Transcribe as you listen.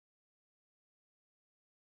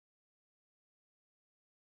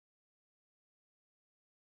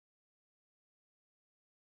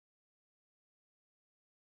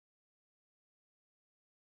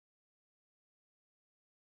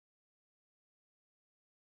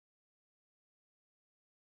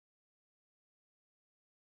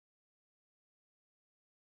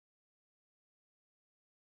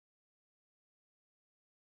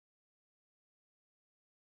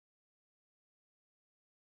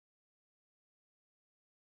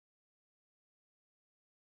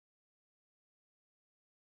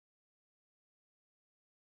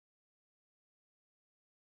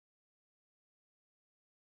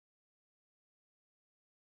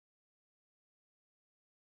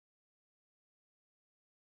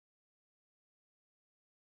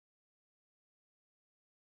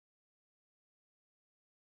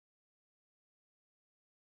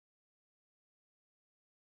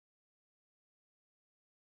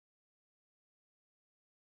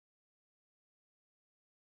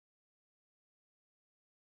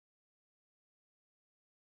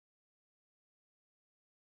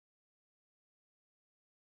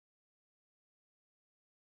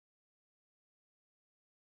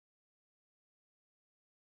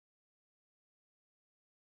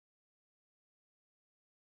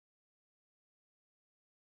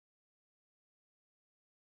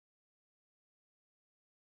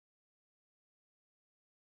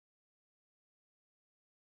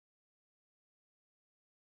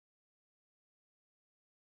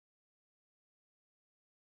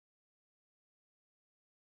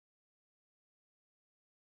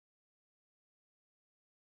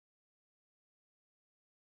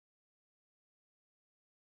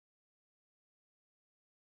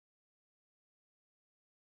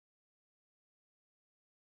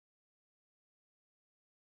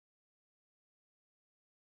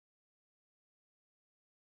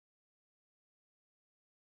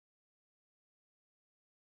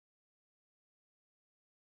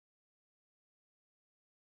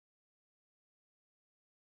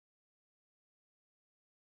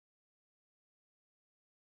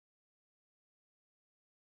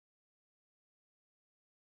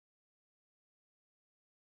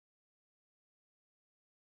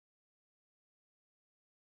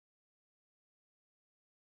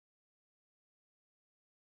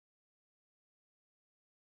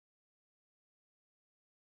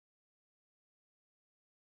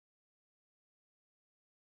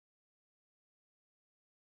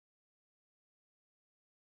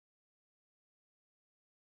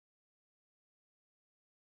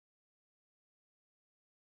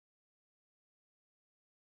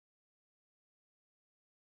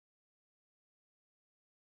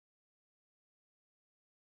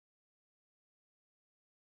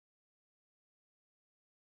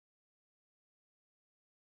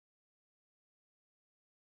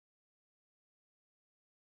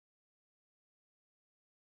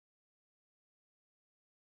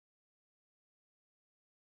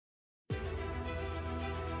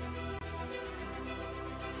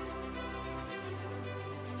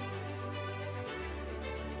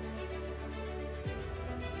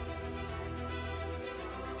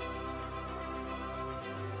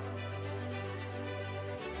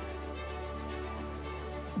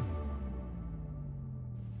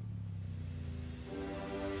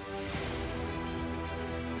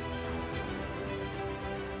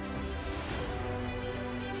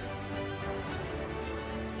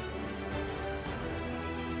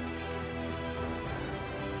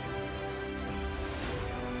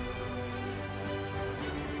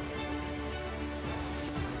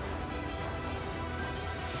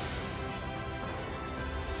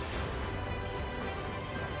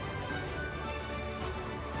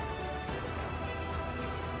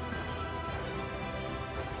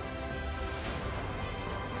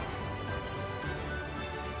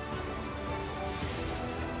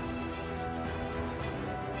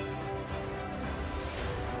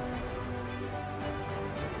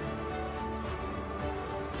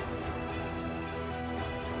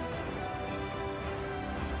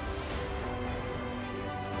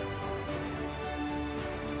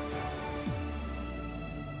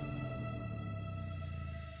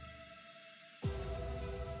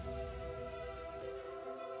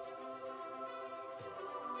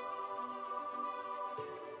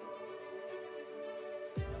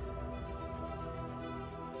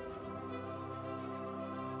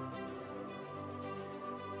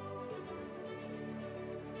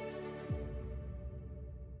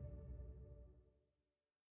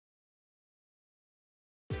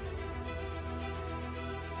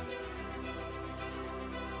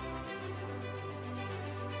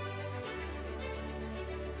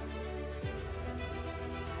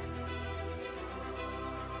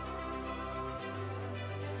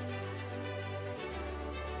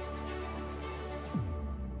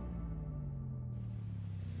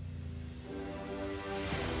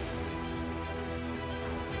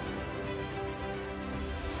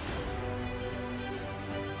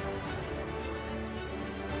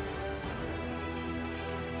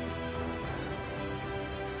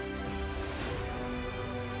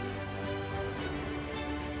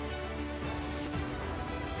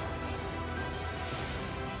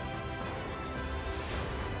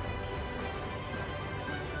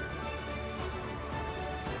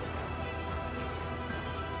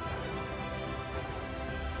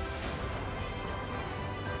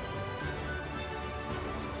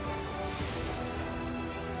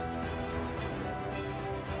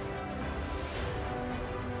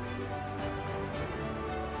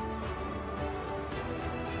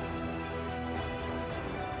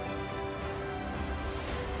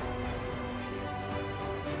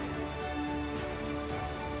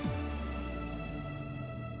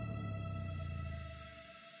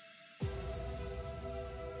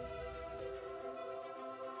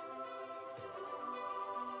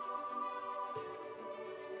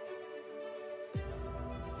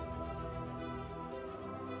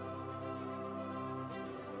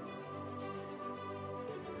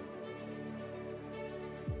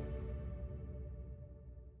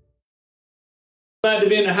Glad to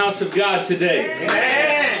be in the house of God today.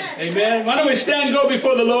 Amen. Amen. Why don't we stand and go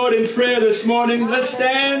before the Lord in prayer this morning? Let's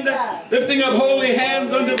stand, lifting up holy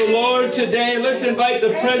hands unto the Lord today. Let's invite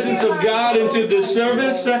the presence of God into this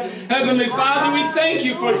service. Heavenly Father, we thank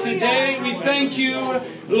you for today. We thank you,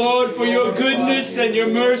 Lord, for your goodness and your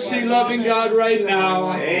mercy, loving God, right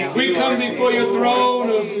now. We come before your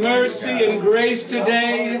throne of mercy and grace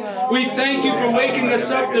today. We thank you for waking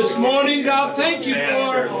us up this morning, God. Thank you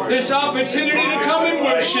for this opportunity to come and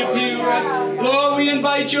worship you. Lord, we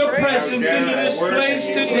invite your presence into this place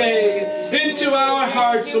today, into our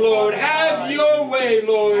hearts, Lord. Have your way,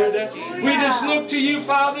 Lord. We just look to you,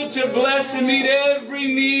 Father, to bless and meet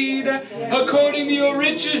every need according to your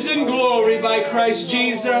riches and glory by Christ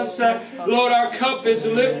Jesus. Lord, our cup is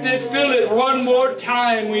lifted. Fill it one more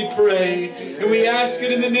time, we pray. And we ask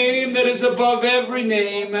it in the name that is above every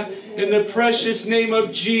name, in the precious name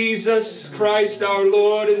of Jesus Christ, our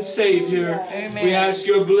Lord and Savior. Amen. We ask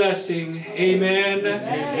your blessing. Amen.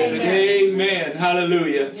 Amen. Amen.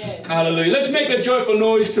 Hallelujah. Hallelujah. Let's make a joyful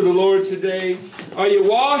noise to the Lord today. Are you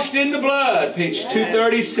washed in the blood? Page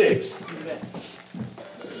 236.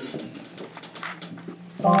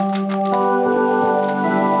 Oh,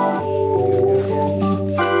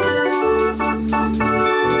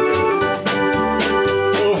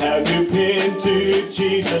 have you been to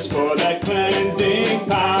Jesus for that cleansing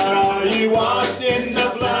power? Are you washed in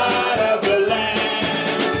the blood of the Lamb?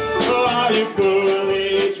 Oh, are you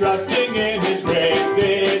fully trusting in His grace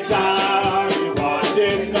this hour? Are you washed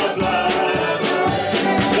in the blood?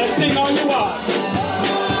 Let's sing, are you washed?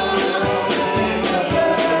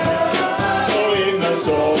 Oh, in the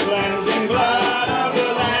soul cleansing blood of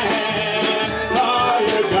the Lamb. Are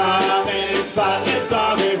your garments spotless,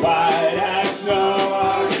 are they white as snow?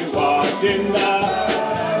 Are you washed in the blood?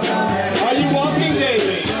 Are you walking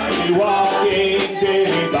daily? Are you walking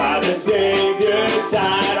daily by the Savior's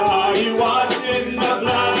side? Are you washed in the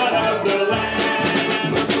blood of the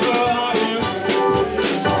Lamb? Oh, are you?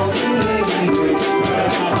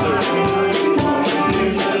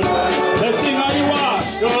 Let's sing, are you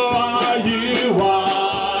washed? Oh, are you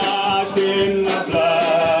washed in the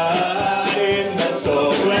blood, in the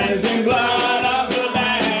soul cleansing blood of the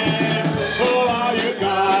Lamb? Oh, are your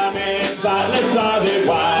garments spotless, are they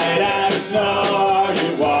white as snow? Are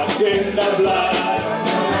you washed in the blood?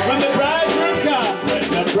 When the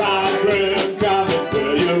bridegroom comes,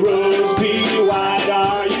 will your robes be white?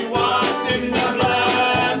 Are you washed in the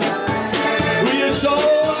blood? Will your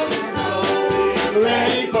soul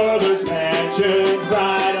ready for those mansions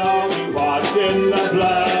bright? Are we washed in the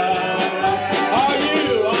blood? Are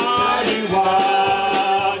you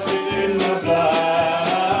washed in the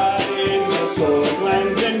blood, in the soul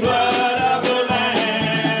cleansing blood of the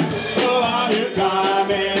Lamb? Oh, are your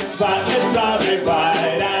garments spotless, are they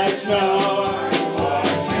white as snow?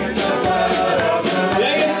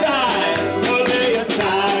 Lay aside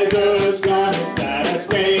those garments that are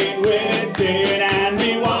stained with sin, and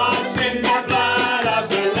be washed in the blood of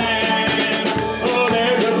the Lamb. Oh,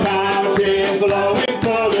 there's a fountain flowing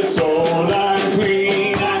for the soul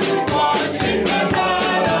unclean, and be washed in the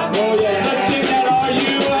blood of the Lamb. Oh, yes, let's sing that. Are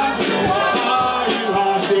you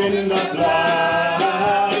washed in the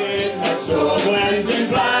blood, in the soul cleansing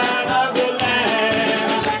blood of the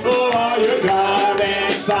Lamb? Oh, are your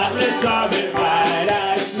garments spotless, are they white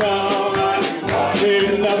as snow?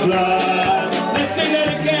 In the blood. Let's sing that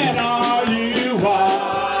again. Are you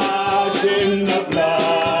washed in the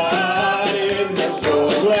blood, in the soul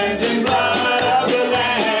cleansing blood of the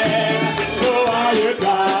Lamb? Oh, are your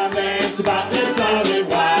garments spotless, are they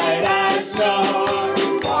white as snow?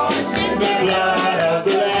 In the blood of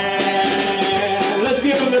the Lamb. Let's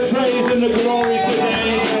give Him the praise and the glory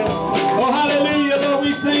today. Oh, hallelujah, Lord,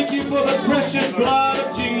 we thank you for the precious blood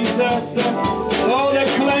of Jesus. Oh, that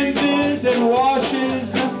cleanses and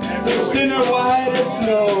washes the sinner white as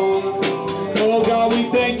snow. Oh, God, we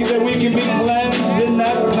thank you that we can be cleansed in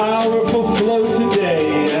that powerful flow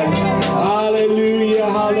today. Hallelujah,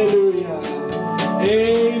 hallelujah.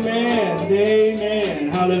 Amen, amen,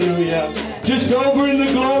 hallelujah. Just over in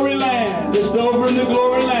the glory land, just over in the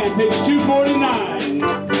glory land, page 249.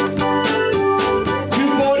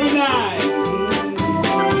 249.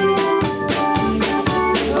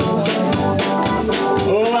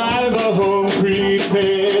 Oh, I've a home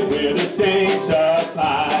prepared where the saints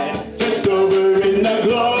abide, just over in the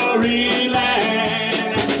glory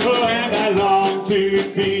land. Oh, and I long to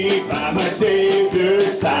be by my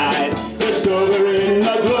Savior's side, just over in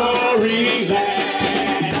the glory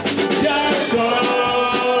land. Just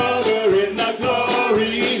over in the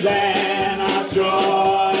glory land, I'll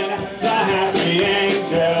join the happy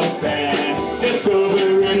angel band. Just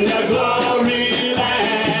over in the glory land.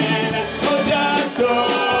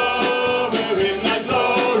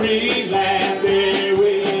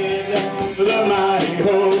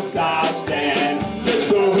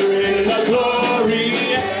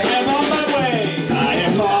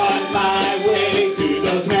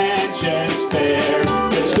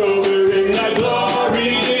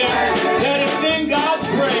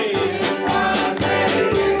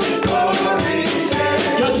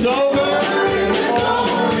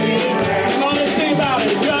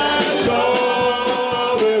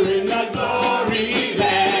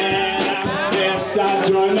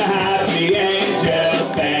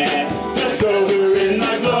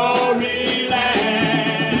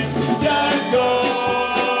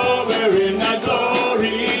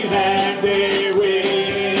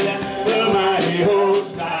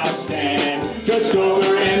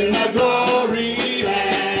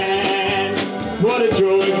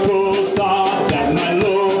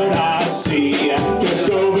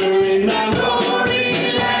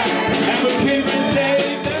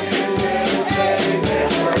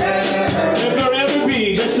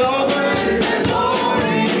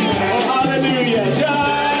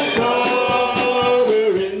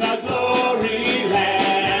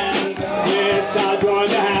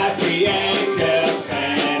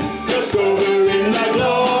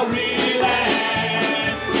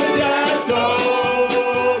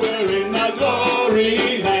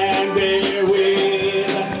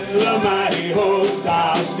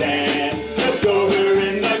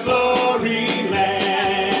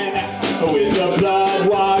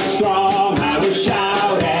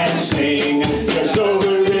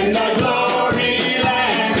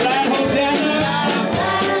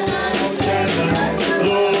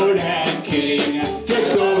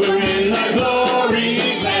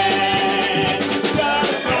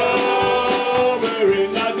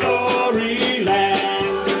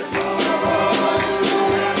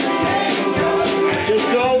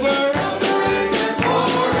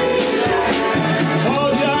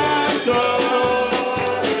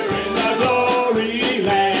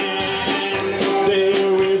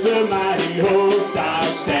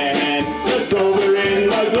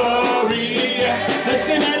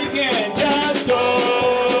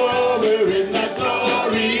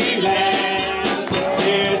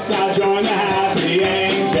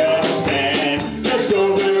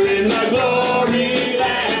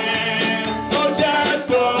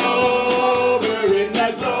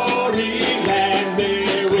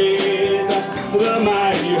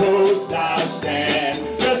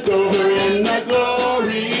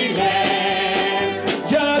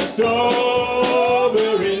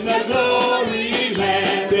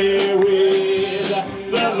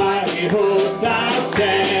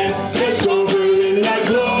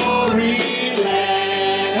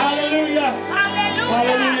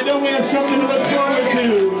 us something to look forward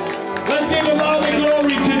to. Let's give him all the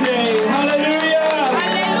glory today. Hallelujah.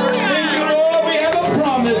 Thank you, Lord. We have a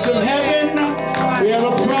promise of heaven. We have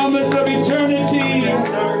a promise of eternity.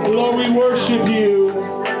 Lord, we worship you.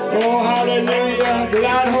 Oh, hallelujah.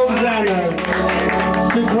 Glad hosannas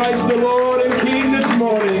to Christ the Lord and King this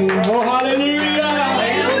morning. Oh, hallelujah.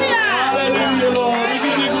 Hallelujah, Lord. We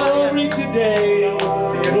give you glory today.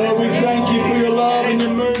 Lord, we thank you for your love and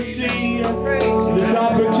your mercy. This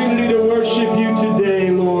opportunity to worship you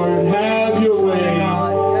today, Lord. Have your way.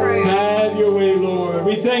 Have your way, Lord.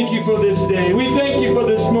 We thank you for this day. We thank you for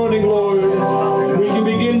this morning, Lord. We can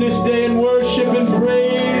begin this day in worship and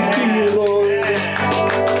praise to you, Lord.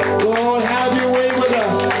 Lord, have your way with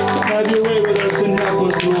us. Have your way with us and help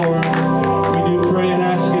us, Lord. We do pray and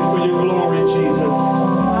ask it for your glory, Jesus.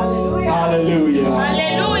 Hallelujah.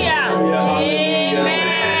 Hallelujah. Hallelujah.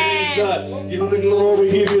 Jesus, give him the glory.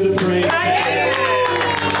 We give you the praise.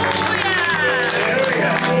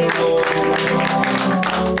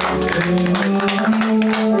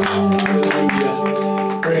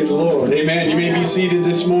 Praise the Lord. Amen. You may be seated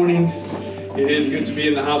this morning. It is good to be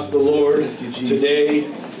in the house of the Lord today.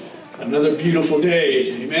 Another beautiful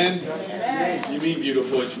day. Amen. You mean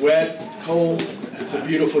beautiful? It's wet. It's cold. It's a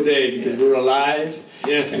beautiful day because we're alive.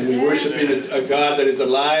 Yes. And we worship in a God that is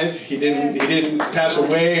alive. He didn't pass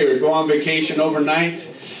away or go on vacation overnight.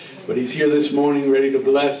 But he's here this morning ready to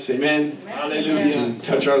bless. Amen. Hallelujah. To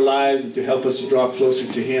touch our lives and to help us to draw closer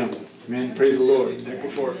to him. Amen. Praise the Lord. Thank you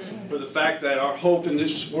for the fact that our hope in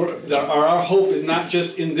this world, our hope is not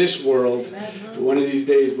just in this world. But one of these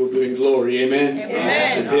days we'll be in glory. Amen.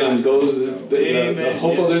 Amen. With him goes the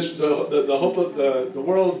hope of this, the hope of the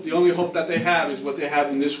world. The only hope that they have is what they have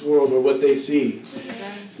in this world or what they see.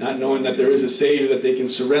 Not knowing that there is a Savior that they can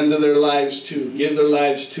surrender their lives to, give their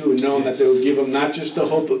lives to, and knowing that they will give them not just the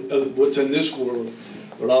hope of what's in this world,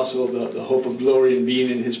 but also the hope of glory and being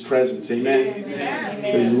in his presence. Amen. Amen.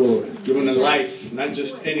 Praise the Lord. Give them a life, not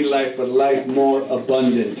just any life, but a life more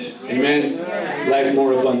abundant. Amen. Life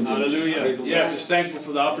more abundant. Hallelujah. Yeah, I'm just thankful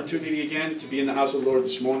for the opportunity again to be in the house of the Lord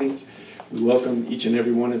this morning. We welcome each and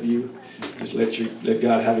every one of you. Just let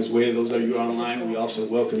God have his way. Those of you online, we also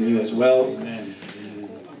welcome you as well. Amen.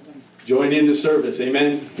 Join in the service.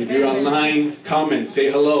 Amen. If you're online, comment, say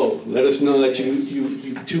hello. Let us know that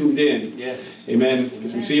you tuned in. Yes. Amen.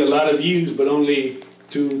 Because we see a lot of views, but only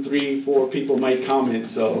 2, 3, 4 people might comment.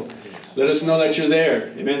 So let us know that you're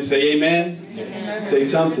there. Amen. Say amen. Amen. Say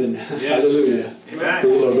something. Yes. Hallelujah. Amen.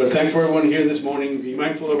 Lord. But thanks for everyone here this morning. Be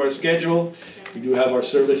mindful of our schedule. We do have our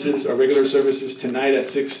services, our regular services tonight at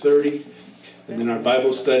 6:30. And then our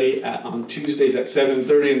Bible study on Tuesdays at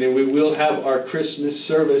 7:30. And then we will have our Christmas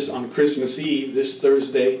service on Christmas Eve this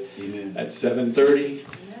Thursday. Amen. At 7:30.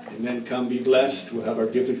 Amen. Come be blessed. We'll have our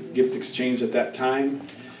gift exchange at that time.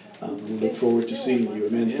 We look forward to seeing you.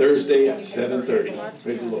 Amen. Thursday at 7:30.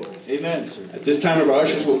 Praise the Lord. Amen. At this time, our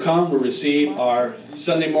ushers will come. We'll receive our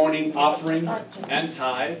Sunday morning offering and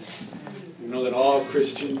tithe. We know that all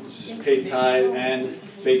Christians pay tithe and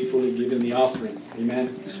faithfully give in the offering.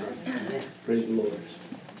 Amen. Praise the Lord.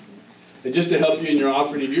 And just to help you in your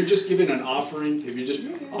offering, if you're just giving an offering, if you're just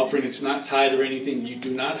offering, it's not tithe or anything, you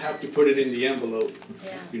do not have to put it in the envelope.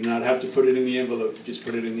 You do not have to put it in the envelope. You just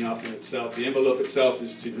put it in the offering itself. The envelope itself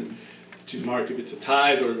is to mark if it's a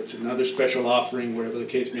tithe or if it's another special offering, whatever the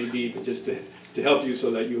case may be, but just to help you so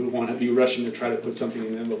that you won't have to be rushing to try to put something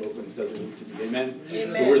in the envelope when it doesn't need to be. Amen?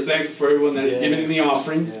 Amen. But we're thankful for everyone that is giving in the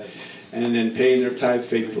offering. Yes. And then paying their tithe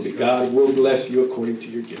faithfully. God will bless you according to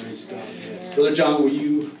your giving. Brother John, will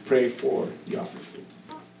you pray for the offering?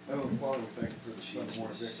 Heavenly Father, thank you for the Son of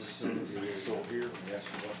Morning Vicar service. We are still here. We ask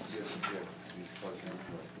you to give and give.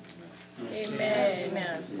 Amen.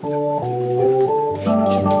 Amen.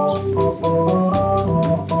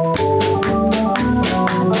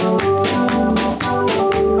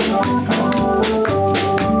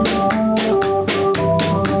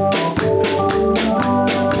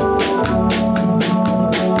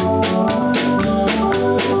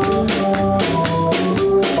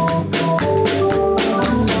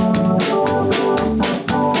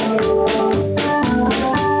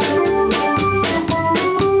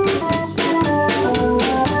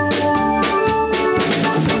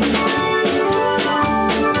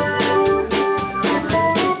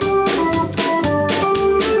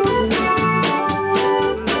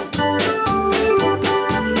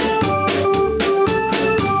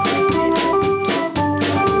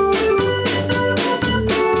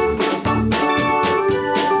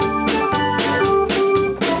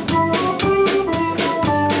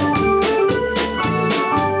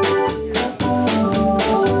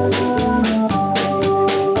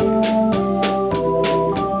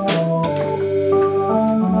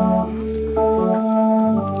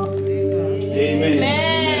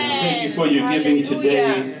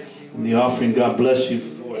 the offering. God bless you.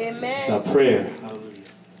 Amen. It's our prayer.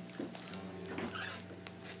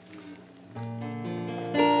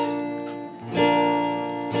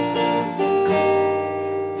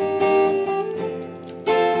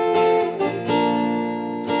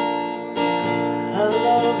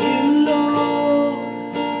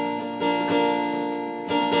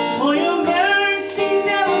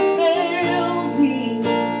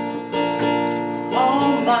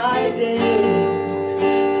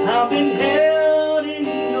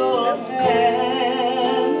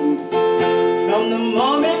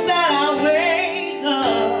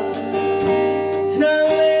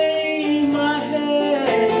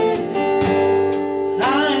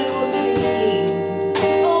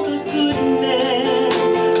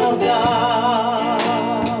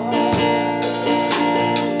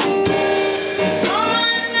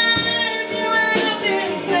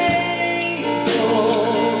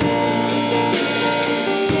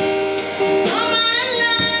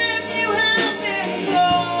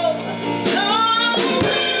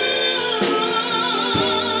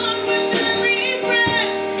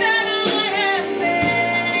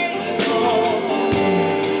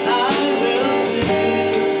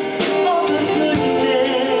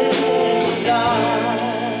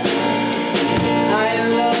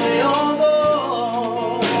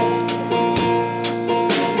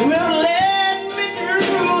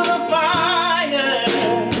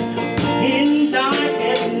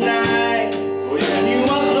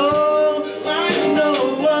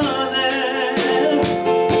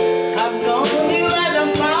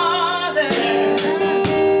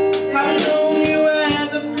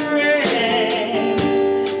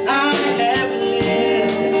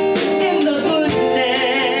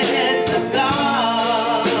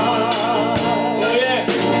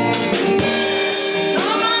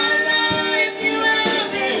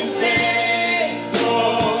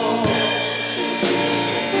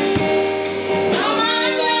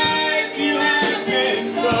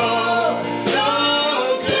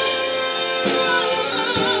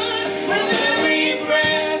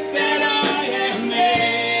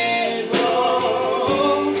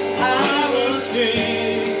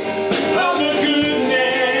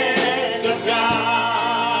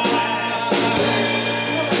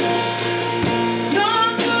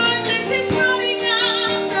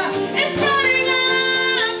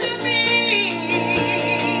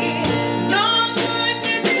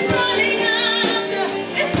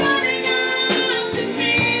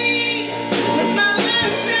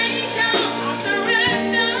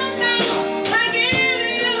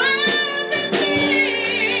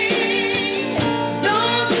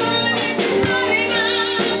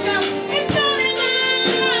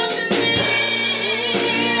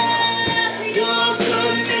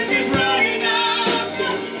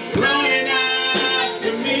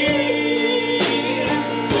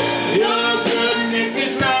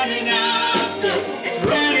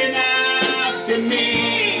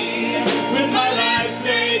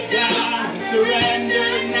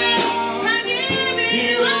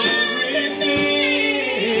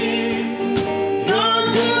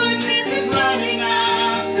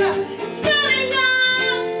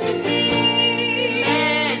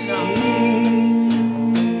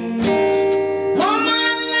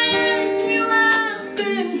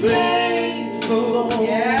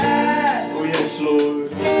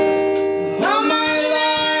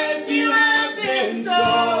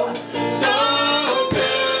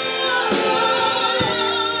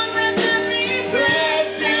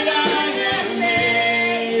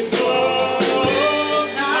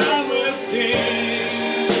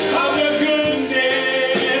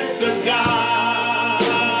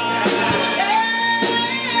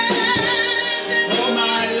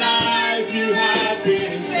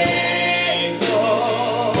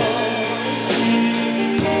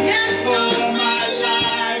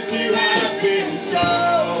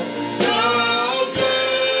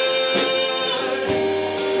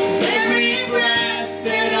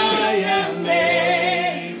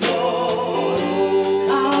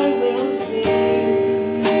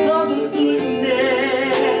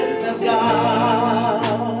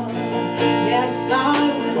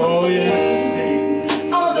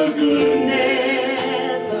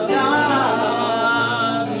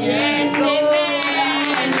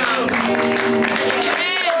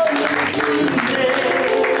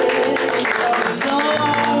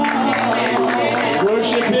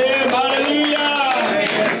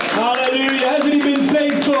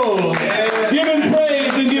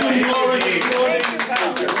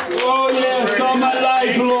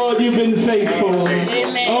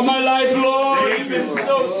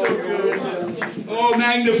 Oh,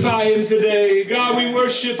 magnify Him today. God, we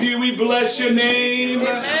worship You. We bless Your name.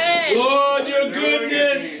 Amen. Lord, Your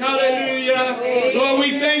goodness. Hallelujah. Lord,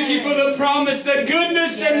 we thank You for the promise that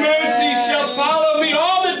goodness and mercy shall follow me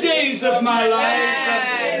all the days of my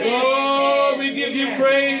life. Lord, we give You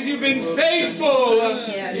praise. You've been faithful.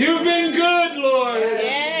 You've been good, Lord.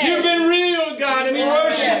 You've been real, God, and we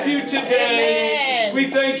worship You today. We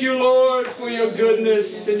thank You, Lord, for Your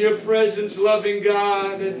goodness and Your presence, loving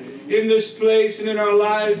God, in this place and in our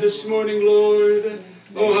lives this morning, Lord.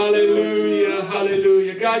 Oh, hallelujah,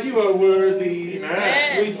 hallelujah. God, You are worthy.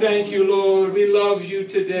 Amen. We thank You, Lord. We love You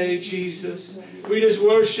today, Jesus. We just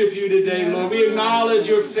worship You today, Lord. We acknowledge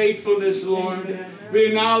Your faithfulness, Lord. We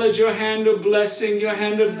acknowledge Your hand of blessing, Your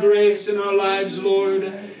hand of grace in our lives,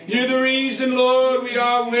 Lord. You're the reason, Lord, we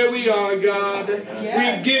are where we are, God.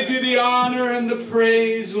 We give You the honor and the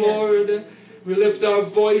praise, Lord. We lift our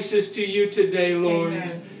voices to You today, Lord,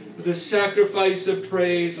 with a sacrifice of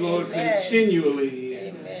praise, Lord, continually.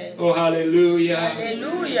 Amen. Oh, hallelujah.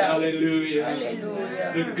 Hallelujah. Hallelujah.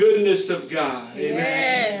 Hallelujah. The goodness of God. Amen.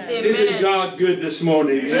 Yes, amen. Isn't God good this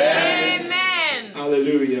morning? Amen.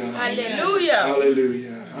 Hallelujah. Hallelujah.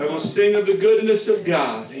 Hallelujah. I will sing of the goodness of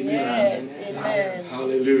God. Amen. Yes, amen.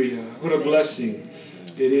 Hallelujah. What a blessing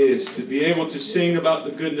it is to be able to sing about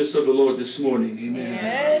the goodness of the Lord this morning.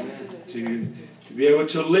 Amen. Amen. To be able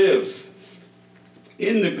to live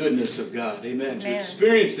in the goodness of God. Amen. To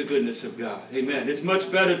experience the goodness of God. Amen. It's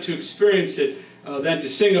much better to experience it than to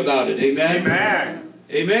sing about it. Amen. Amen.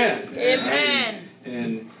 Amen. Amen.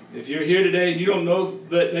 And if you're here today and you don't know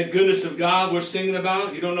that goodness of God we're singing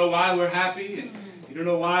about, you don't know why we're happy, and you don't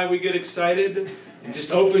know why we get excited, and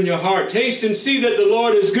just open your heart. Taste and see that the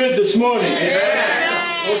Lord is good this morning.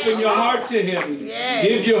 Amen. Open your heart to Him. Yes.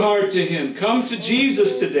 Give your heart to Him. Come to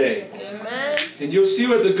Jesus today. Amen. And you'll see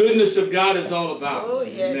what the goodness of God is all about. Oh,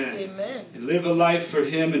 yes, Amen. amen. And live a life for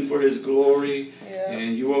Him and for His glory, Yeah.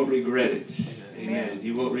 and you won't regret it. Amen.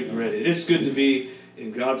 You won't regret it. It's good to be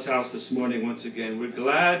in God's house this morning once again. We're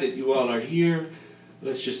glad that you all are here.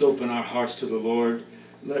 Let's just open our hearts to the Lord.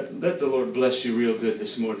 Let the Lord bless you real good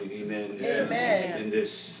this morning. Amen. Amen. In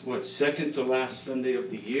this, second to last Sunday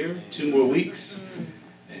of the year. 2 more weeks.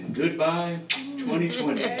 And goodbye,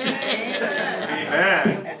 2020. Amen.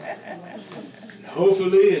 And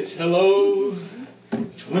hopefully it's hello,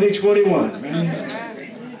 2021. Right?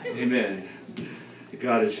 Amen.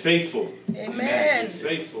 God is faithful. Amen. He's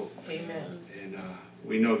faithful. Amen. And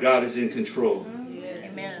we know God is in control.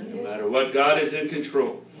 Yes. No matter what, God is in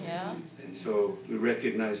control. Yeah. And so we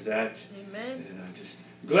recognize that. Amen. And I'm just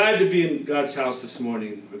glad to be in God's house this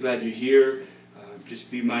morning. We're glad you're here.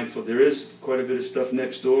 Just be mindful. There is quite a bit of stuff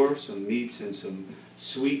next door, some meats and some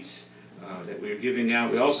sweets that we're giving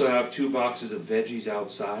out. We also have 2 boxes of veggies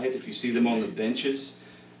outside. If you see them on the benches,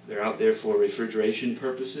 they're out there for refrigeration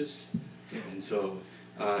purposes. And so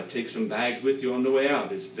take some bags with you on the way out.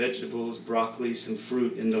 There's vegetables, broccoli, some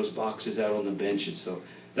fruit in those boxes out on the benches. So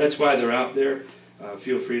that's why they're out there.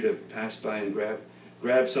 Feel free to pass by and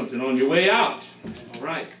grab something on your way out. All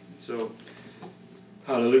right. So,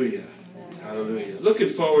 hallelujah. Hallelujah. Looking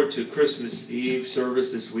forward to Christmas Eve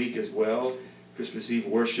service this week as well. Christmas Eve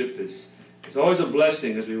worship is always a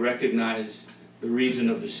blessing as we recognize the reason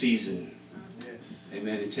of the season.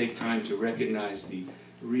 Amen. And take time to recognize the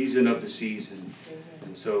reason of the season.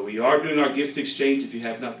 And so we are doing our gift exchange. If you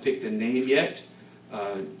have not picked a name yet,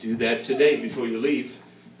 do that today before you leave.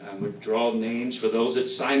 We'll draw names for those that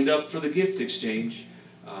signed up for the gift exchange.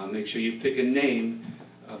 Make sure you pick a name,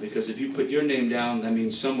 because if you put your name down, that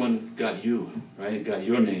means someone got you, right? Got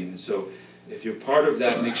your name. And so if you're part of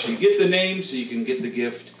that, make sure you get the name so you can get the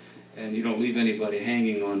gift and you don't leave anybody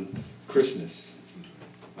hanging on Christmas.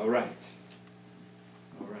 All right.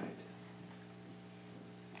 All right.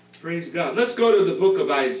 Praise God. Let's go to the book of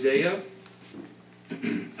Isaiah.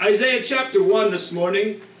 Isaiah chapter 1 this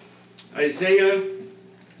morning. Isaiah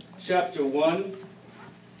chapter 1.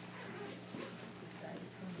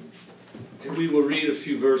 And we will read a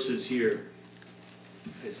few verses here.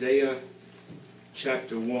 Isaiah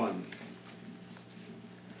chapter 1.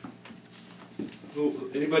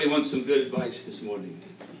 Anybody want some good advice this morning?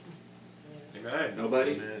 Amen.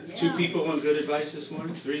 Nobody? Amen. 2 people want good advice this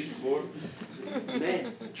morning? 3, 4?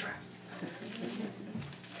 Amen.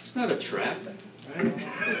 It's not a trap. Right?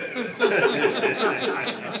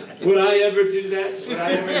 Would I ever do that? Would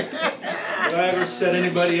I ever set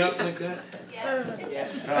anybody up like that?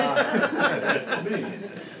 Man.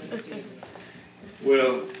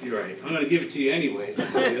 Well, you're right. I'm going to give it to you anyway.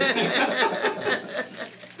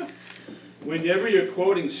 Whenever you're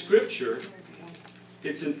quoting Scripture,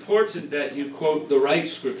 it's important that you quote the right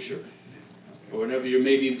Scripture. or whenever you're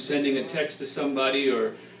maybe sending a text to somebody,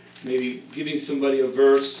 or maybe giving somebody a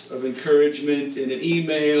verse of encouragement in an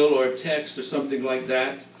email or a text or something like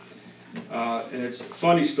that. And it's a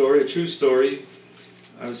funny story, a true story.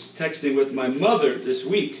 I was texting with my mother this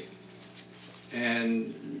week,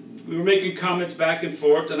 and we were making comments back and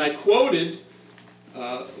forth, and I quoted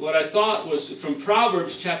what I thought was from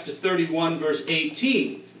Proverbs chapter 31, verse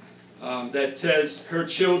 18, that says, her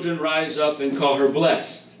children rise up and call her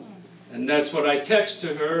blessed. And that's what I text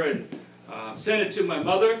to her and sent it to my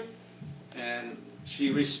mother, and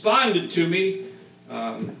she responded to me.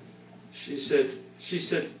 She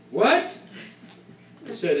said, what?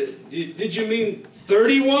 I said, did you mean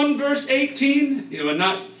 31 verse 18? You know, and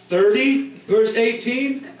not 30 verse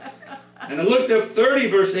 18? And I looked up 30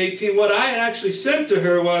 verse 18. What I had actually sent to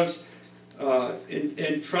her was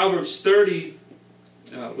in Proverbs 30,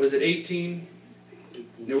 was it 18?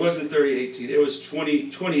 It wasn't 30, 18. It was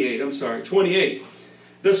 28. I'm sorry, 28.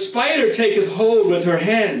 The spider taketh hold with her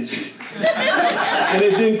hands and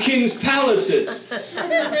is in king's palaces.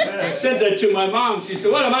 I said that to my mom. She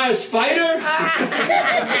said, what, am I a spider?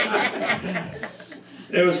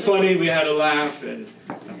 It was funny. We had a laugh, and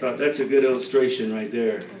I thought that's a good illustration right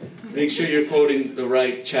there. Make sure you're quoting the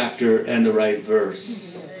right chapter and the right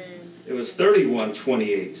verse. It was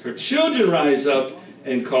 31:28. Her children rise up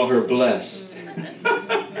and call her blessed.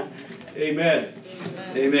 Amen.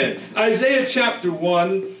 Amen. Isaiah chapter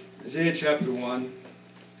 1. Isaiah chapter 1.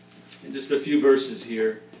 And just a few verses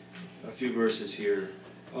here.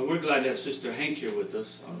 We're glad to have Sister Hank here with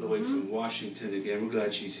us, all the way from Washington again. We're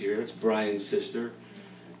glad she's here. That's Brian's sister.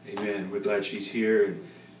 Amen. We're glad she's here. And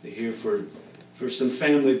they're here for some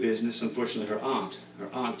family business. Unfortunately, her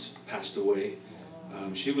aunt passed away.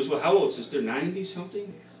 She was, how old, sister?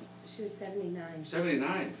 90-something? She was 79.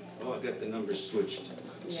 79. Oh, I got the numbers switched.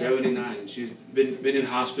 Yes. 79. She's been in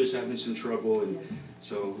hospice, having some trouble, and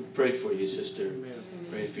so pray for you, sister.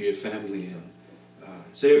 Pray for your family, and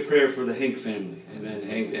say a prayer for the Hank family. Amen.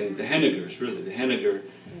 Hank and the Hennigers, really. The Henniger,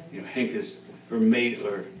 you know, Hank is her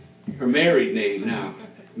married name now.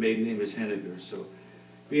 Maiden name is Henniger. So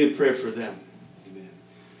be in prayer for them. Amen.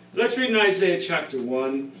 Let's read in Isaiah chapter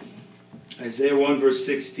 1. Isaiah 1 verse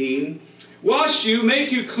 16. Wash you,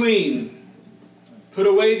 make you clean. Put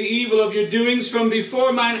away the evil of your doings from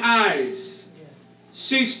before mine eyes.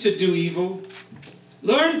 Cease to do evil.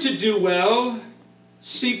 Learn to do well.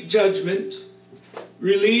 Seek judgment.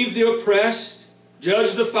 Relieve the oppressed.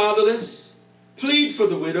 Judge the fatherless. Plead for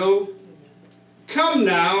the widow. Come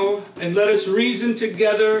now, and let us reason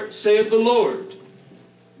together, saith the Lord.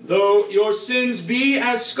 Though your sins be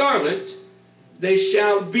as scarlet, they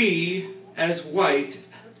shall be as white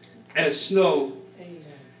as snow.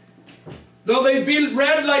 Though they be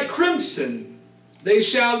red like crimson, they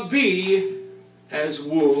shall be as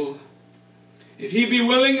wool. If ye be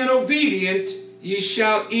willing and obedient, ye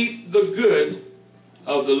shall eat the good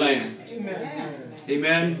of the land. Amen.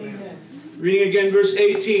 Amen. Amen. Reading again verse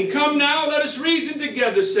 18. Come now, let us reason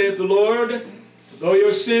together, saith the Lord. Though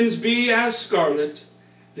your sins be as scarlet,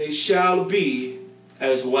 they shall be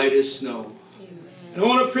as white as snow. Amen. And I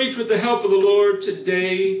want to preach with the help of the Lord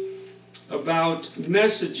today about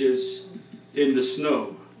messages in the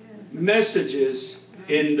snow. Messages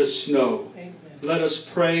in the snow. Amen. Let us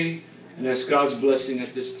pray and ask God's blessing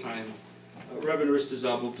at this time. Reverend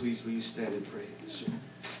Aristizabal, please will you stand and pray? Sir.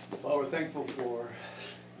 Well, we're thankful for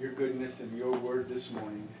your goodness and your word this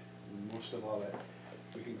morning. And most of all, that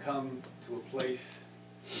we can come to a place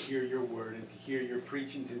to hear your word and to hear your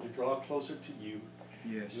preaching, and to draw closer to you.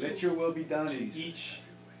 Yes. Let your will be done in each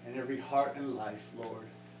and every heart and life, Lord.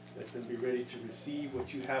 Let them be ready to receive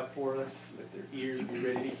what you have for us. Let their ears be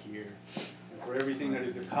ready to hear. And for everything that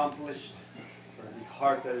is accomplished, for every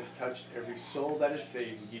heart that is touched, every soul that is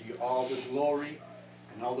saved, we give you all the glory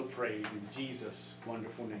and all the praise in Jesus'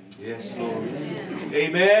 wonderful name. Yes, Lord.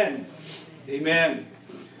 Amen. Amen.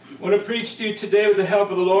 I want to preach to you today with the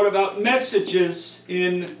help of the Lord about messages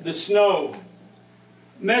in the snow.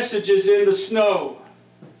 Messages in the snow.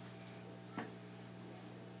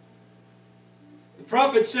 The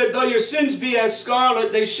prophet said, though your sins be as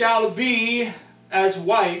scarlet, they shall be as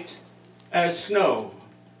white as snow.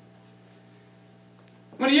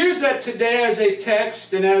 I'm going to use that today as a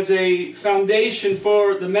text and as a foundation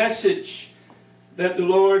for the message that the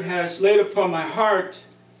Lord has laid upon my heart.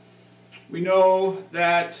 We know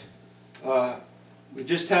that we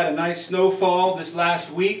just had a nice snowfall this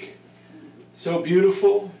last week. So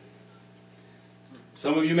beautiful.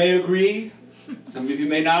 Some of you may agree. Some of you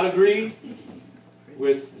may not agree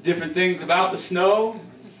with different things about the snow.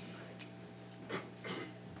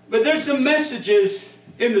 But there's some messages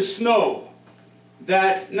in the snow.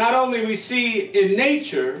 that not only we see in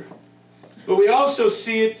nature, but we also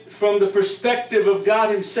see it from the perspective of God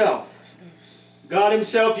Himself. God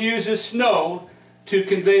Himself uses snow to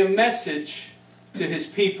convey a message to His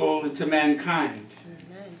people and to mankind.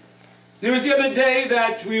 There was the other day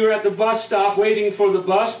that we were at the bus stop waiting for the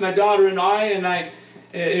bus, my daughter and I,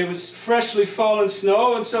 it was freshly fallen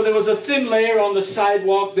snow, and so there was a thin layer on the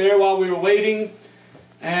sidewalk there while we were waiting.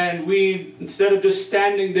 And we, instead of just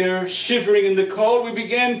standing there shivering in the cold, we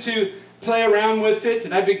began to play around with it,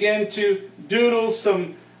 and I began to doodle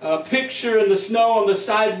some picture in the snow on the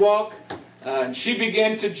sidewalk. And she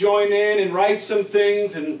began to join in and write some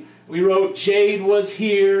things, and we wrote, "Jade was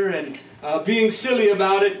here," and being silly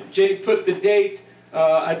about it, Jade put the date.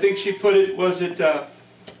 I think she put it,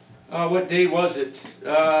 what day was it?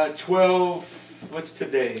 what's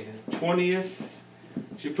today? 20th?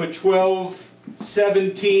 She put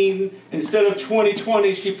 12/17. Instead of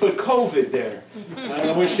 2020, she put COVID there. I don't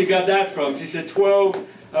know where she got that from. She said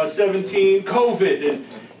 12/17 COVID. And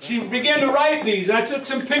she began to write these. And I took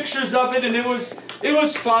some pictures of it, and it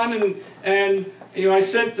was fun. And you know, I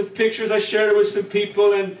sent the pictures, I shared it with some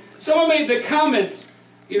people, and someone made the comment,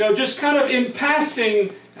 you know, just kind of in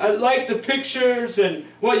passing, I like the pictures and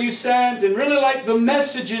what you sent, and really like the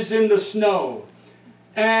messages in the snow.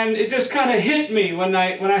 And it just kind of hit me when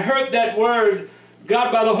I heard that word.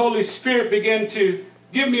 God by the Holy Spirit began to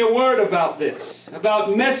give me a word about this,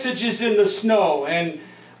 about messages in the snow. And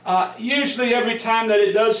usually every time that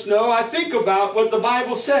it does snow, I think about what the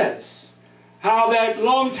Bible says. How that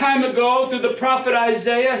long time ago through the prophet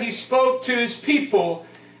Isaiah, he spoke to his people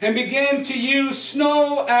and began to use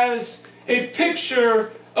snow as a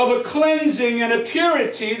picture of a cleansing and a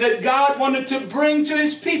purity that God wanted to bring to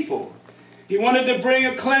His people. He wanted to bring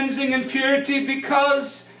a cleansing and purity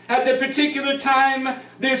because at that particular time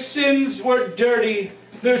their sins were dirty.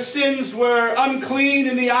 Their sins were unclean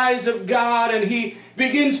in the eyes of God, and He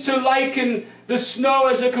begins to liken the snow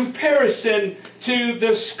as a comparison to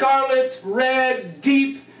the scarlet, red,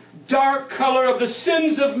 deep, dark color of the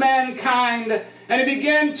sins of mankind. And He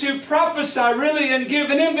began to prophesy really and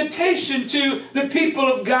give an invitation to the people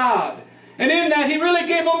of God. And in that He really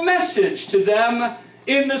gave a message to them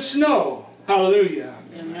in the snow. Hallelujah.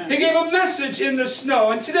 Amen. He gave a message in the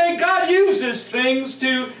snow. And today God uses things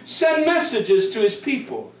to send messages to His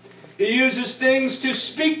people. He uses things to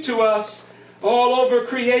speak to us all over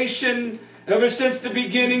creation. Ever since the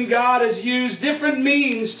beginning, God has used different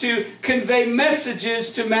means to convey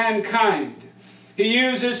messages to mankind. He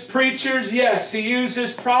uses preachers, yes. He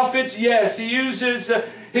uses prophets, yes. He uses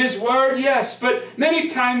His Word, yes. But many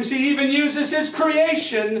times He even uses His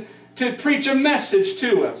creation to preach a message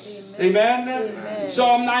to us. Amen? Amen.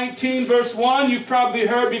 Psalm 19 verse 1, you've probably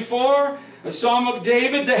heard before. A Psalm of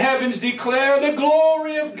David, the heavens declare the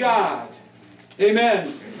glory of God.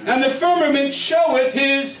 Amen. And the firmament showeth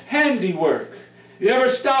His handiwork. You ever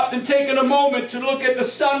stopped and taken a moment to look at the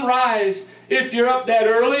sunrise if you're up that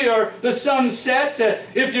early, or the sunset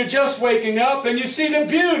if you're just waking up, and you see the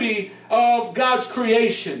beauty of God's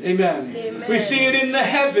creation? Amen. Amen. We see it in the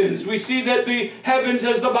heavens. We see that the heavens,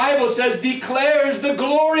 as the Bible says, declares the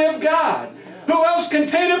glory of God. Who else can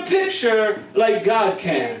paint a picture like God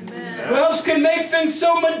can? Amen. Who else can make things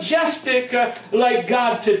so majestic like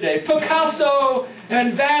God today? Picasso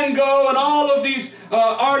and Van Gogh and all of these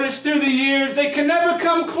artists through the years, they can never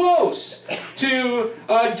come close to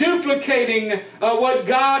duplicating what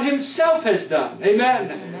God Himself has done.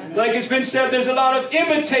 Amen. Amen. Like it's been said, there's a lot of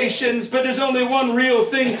imitations, but there's only one real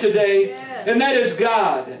thing today, and that is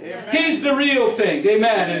God. Amen. He's the real thing.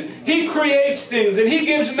 Amen. And He creates things, and He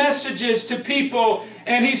gives messages to people,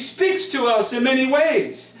 and He speaks to us in many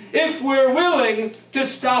ways. If we're willing to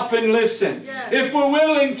stop and listen. Yes. If we're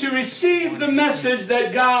willing to receive the message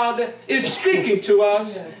that God is speaking to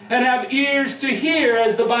us, yes, and have ears to hear,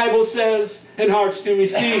 as the Bible says, and hearts to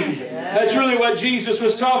receive. Yes. That's really what Jesus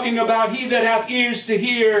was talking about. He that hath ears to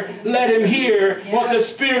hear, let him hear, yes, what the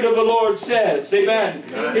Spirit of the Lord says. Amen.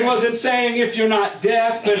 Yes. He wasn't saying if you're not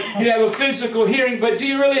deaf and you have a physical hearing, but do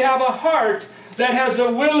you really have a heart that has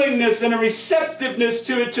a willingness and a receptiveness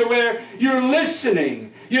to it, to where you're listening?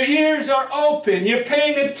 Your ears are open. You're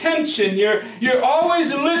paying attention. You're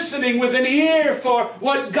always listening with an ear for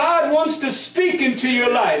what God wants to speak into your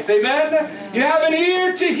life. Amen? You have an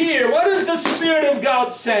ear to hear. What is the Spirit of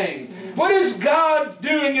God saying? What is God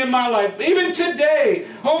doing in my life? Even today,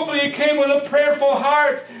 hopefully you came with a prayerful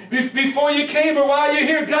heart before you came or while you're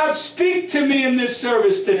here. God, speak to me in this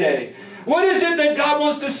service today. What is it that God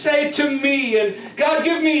wants to say to me? And God,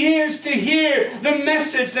 give me ears to hear the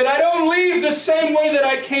message, that I don't leave the same way that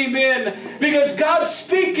I came in. Because God's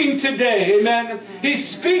speaking today, amen. He's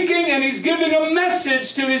speaking and He's giving a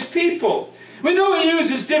message to His people. We know He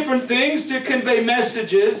uses different things to convey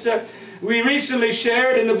messages. We recently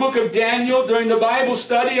shared in the book of Daniel during the Bible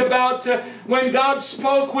study about when God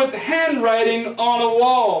spoke with handwriting on a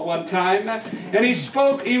wall one time. And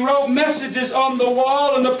He wrote messages on the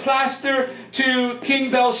wall and the plaster to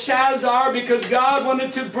King Belshazzar, because God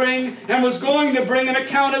wanted to bring and was going to bring an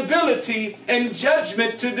accountability and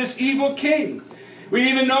judgment to this evil king. We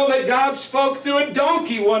even know that God spoke through a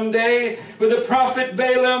donkey one day with the prophet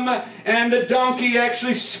Balaam, and the donkey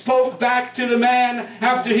actually spoke back to the man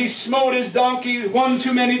after he smote his donkey one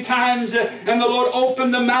too many times, and the Lord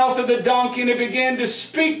opened the mouth of the donkey and it began to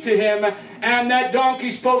speak to him, and that donkey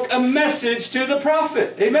spoke a message to the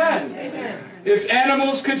prophet. Amen. Amen. If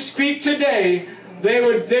animals could speak today, they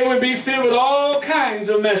would be filled with all kinds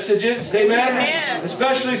of messages. Amen. Amen.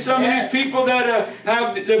 Especially some of these people that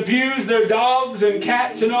have abused their dogs and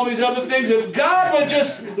cats and all these other things. If God would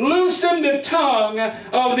just loosen the tongue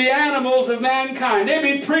of the animals of mankind,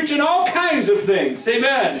 they'd be preaching all kinds of things.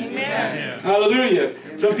 Amen. Amen. Hallelujah.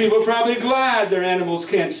 Some people are probably glad their animals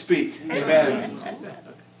can't speak. Amen.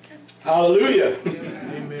 Hallelujah.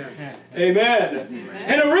 Amen. Amen.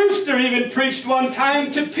 And a rooster even preached one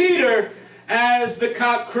time to Peter. As the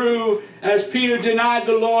cock crew, as Peter denied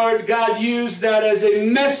the Lord, God used that as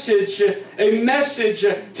a message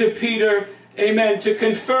to Peter, amen, to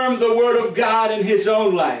confirm the Word of God in his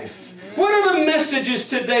own life. What are the messages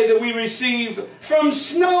today that we receive from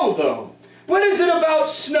snow, though? What is it about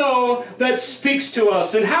snow that speaks to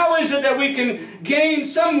us? And how is it that we can gain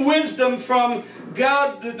some wisdom from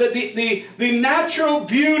God, the natural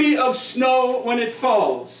beauty of snow when it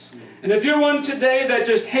falls? And if you're one today that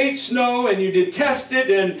just hates snow and you detest it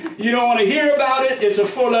and you don't want to hear about it, it's a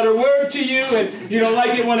four-letter word to you, and you don't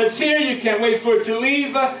like it when it's here, you can't wait for it to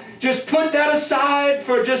leave, just put that aside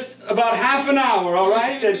for just about half an hour, all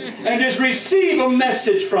right? And just receive a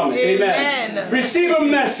message from it. Amen. Amen. Receive a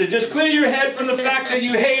message. Just clear your head from the fact that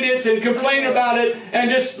you hate it and complain about it, and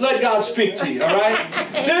just let God speak to you, all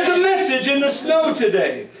right? There's a message in the snow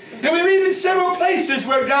today. And we read in several places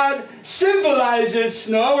where God symbolizes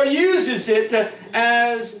snow or uses it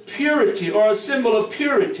as purity, or a symbol of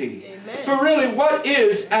purity. Amen. For really, what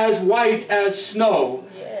is as white as snow,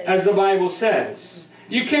 as the Bible says?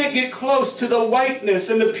 You can't get close to the whiteness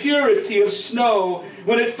and the purity of snow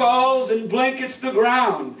when it falls and blankets the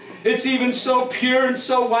ground. It's even so pure and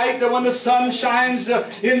so white that when the sun shines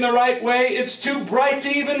in the right way, it's too bright to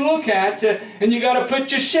even look at, and you got to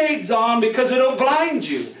put your shades on because it'll blind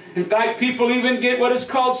you. In fact, people even get what is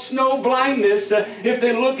called snow blindness if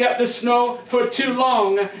they look at the snow for too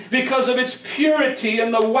long because of its purity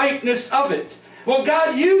and the whiteness of it. Well,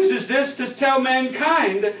 God uses this to tell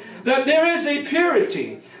mankind that there is a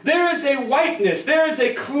purity, there is a whiteness, there is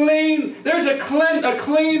a clean, there's a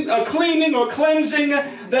cleaning or cleansing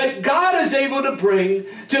that God is able to bring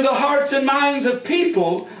to the hearts and minds of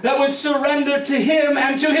people that would surrender to Him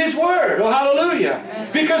and to His Word. Oh, hallelujah.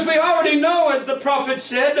 Because we already know, as the prophet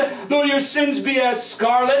said, though your sins be as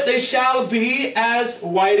scarlet, they shall be as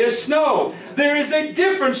white as snow. There is a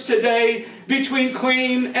difference today between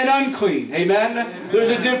clean and unclean. Amen? There's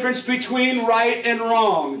a difference between right and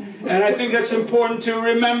wrong. And I think that's important to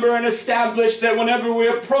remember and establish, that whenever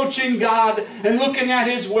we're approaching God and looking at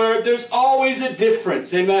His Word, there's always a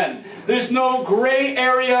difference. Amen. There's no gray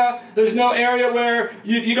area. There's no area where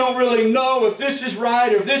you don't really know if this is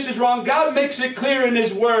right or if this is wrong. God makes it clear in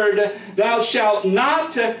His Word, thou shalt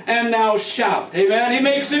not and thou shalt. Amen. He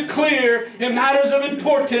makes it clear in matters of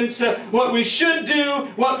importance what we should do,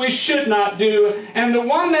 what we should not do. And the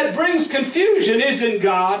one that brings confusion isn't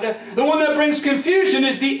God. The one that brings confusion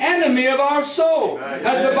is the enemy of our soul.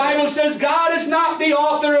 As the Bible says, God is not the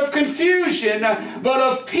author of confusion, but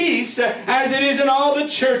of peace, as it is in all the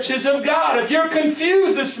churches of God. If you're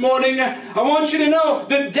confused this morning, I want you to know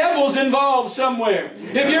the devil's involved somewhere.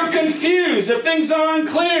 If you're confused, if things are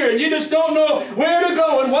unclear, and you just don't know where to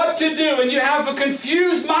go and what to do, and you have a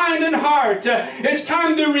confused mind and heart, it's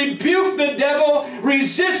time to rebuke the devil,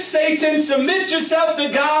 resist Satan, submit yourself to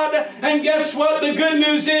God, and guess what? The good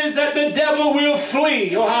news is that the devil will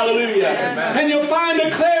flee. Oh, hallelujah. Amen. And you'll find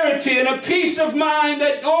a clarity and a peace of mind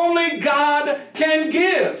that only God can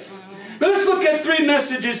give. But let's look at three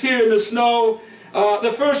messages here in the snow.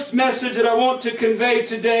 The first message that I want to convey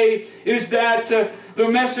today is that the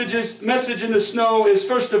message in the snow is,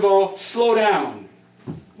 first of all, slow down.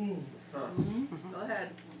 Go ahead.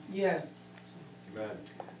 Yes. Amen.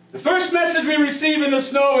 The first message we receive in the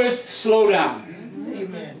snow is slow down.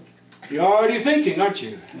 Amen. You're already thinking, aren't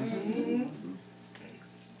you?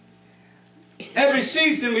 Every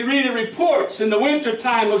season we read in reports in the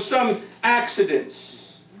wintertime of some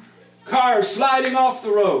accidents. Cars sliding off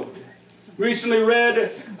the road. Recently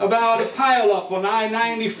read about a pileup on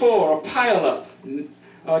I-94, a pileup.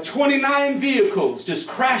 29 vehicles just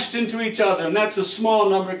crashed into each other, and that's a small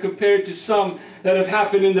number compared to some that have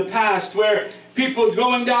happened in the past, where people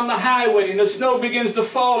going down the highway and the snow begins to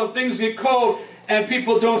fall and things get cold and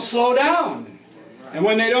people don't slow down. And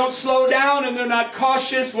when they don't slow down and they're not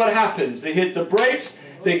cautious, what happens? They hit the brakes,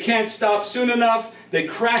 they can't stop soon enough, they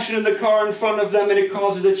crash into the car in front of them, and it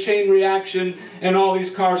causes a chain reaction, and all these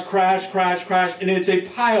cars crash, crash, crash, and it's a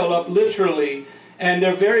pile-up, literally, and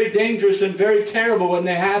they're very dangerous and very terrible when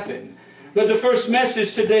they happen. But the first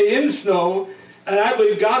message today in snow, and I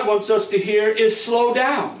believe God wants us to hear, is slow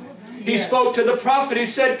down. He spoke to the prophet, he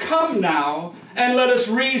said, "Come now, and let us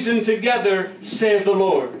reason together, saith the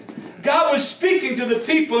Lord." God was speaking to the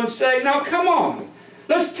people and saying, now come on,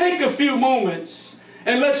 let's take a few moments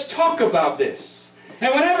and let's talk about this.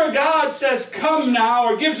 And whenever God says come now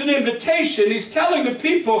or gives an invitation, he's telling the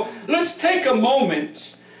people, let's take a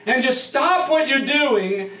moment and just stop what you're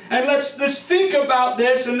doing and let's think about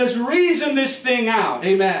this and let's reason this thing out.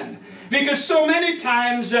 Amen. Because so many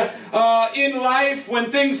times in life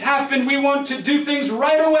when things happen, we want to do things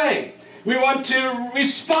right away. We want to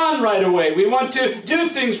respond right away. We want to do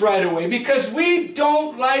things right away because we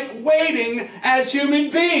don't like waiting as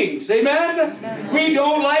human beings. Amen? Amen? We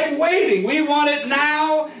don't like waiting. We want it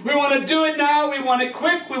now. We want to do it now. We want it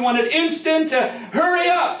quick. We want it instant. Hurry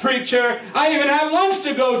up, preacher. I even have lunch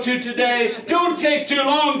to go to today. Don't take too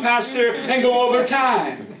long, pastor, and go over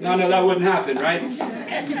time. No, that wouldn't happen, right?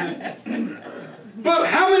 But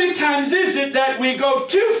how many times is it that we go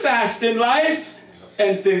too fast in life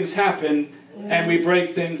and things happen, and we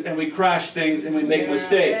break things, and we crash things, and we make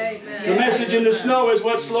mistakes? The message in the snow is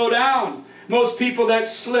what? Slow down. Most people that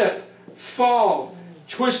slip, fall,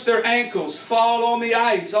 twist their ankles, fall on the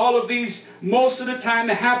ice, all of these, most of the time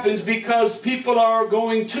it happens because people are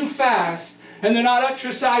going too fast, and they're not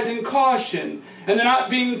exercising caution, and they're not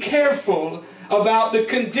being careful about the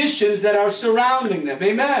conditions that are surrounding them.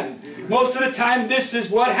 Amen. Most of the time this is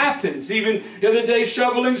what happens. Even the other day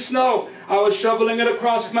shoveling snow, I was shoveling it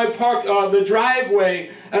across my the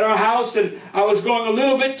driveway at our house, and I was going a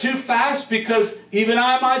little bit too fast because even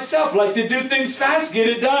I myself like to do things fast, get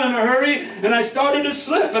it done in a hurry, and I started to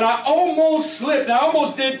slip, and I almost slipped. I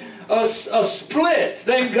almost did a split.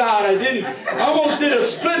 Thank God I didn't. I almost did a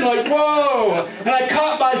split, like, whoa. And I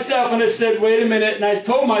caught myself and I said, wait a minute. And I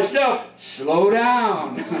told myself, slow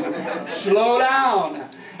down. Slow down.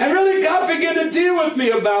 And really God began to deal with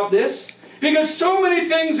me about this. Because so many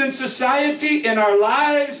things in society, in our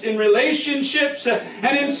lives, in relationships,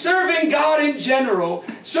 and in serving God in general,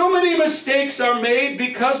 so many mistakes are made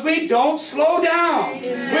because we don't slow down.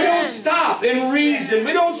 Amen. We don't stop and reason.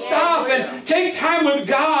 We don't stop and take time with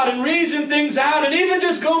God and reason things out and even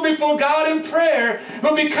just go before God in prayer.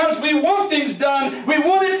 But because we want things done, we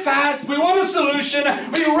want it fast, we want a solution,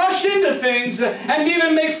 we rush into things and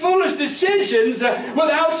even make foolish decisions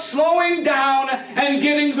without slowing down and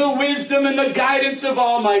getting the wisdom and the guidance of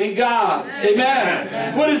Almighty God. Amen.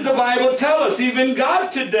 Amen. What does the Bible tell us? Even God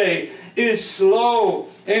today is slow.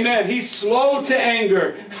 Amen. He's slow to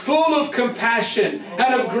anger, full of compassion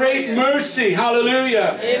and of great mercy.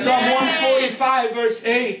 Hallelujah. Amen. Psalm 145 verse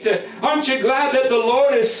 8. Aren't you glad that the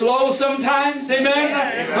Lord is slow sometimes? Amen.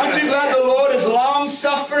 Yes. Aren't you glad the Lord is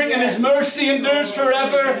long-suffering and His mercy endures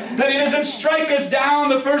forever? That He doesn't strike us down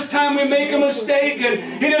the first time we make a mistake,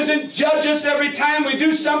 and He doesn't judge us every time we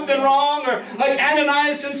do something wrong, or like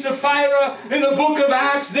Ananias and Sapphira in the book of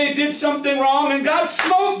Acts, they did something wrong and God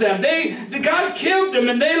smote them. God killed them,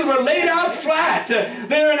 and they were laid out flat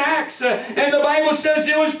there in Acts. And the Bible says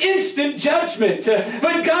it was instant judgment.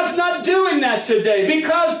 But God's not doing that today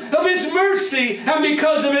because of His mercy and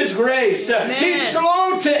because of His grace. He's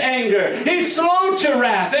slow to anger. He's slow to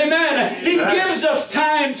wrath. Amen. He gives us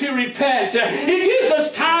time to repent. He gives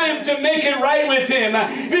us time to make it right with Him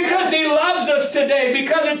because He loves us today.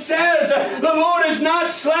 Because it says the Lord is not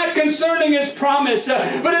slack concerning His promise,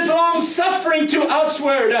 but is long-suffering to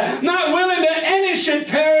usward, not willing that any should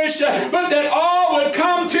perish, but that all would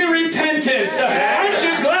come to repentance. Aren't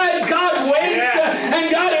you glad God waits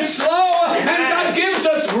and God is slow and God gives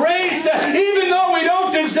us grace even though we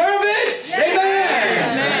don't deserve it?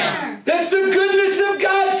 Amen. That's the goodness of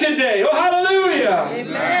God today. Oh, hallelujah.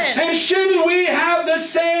 Amen. And shouldn't we have the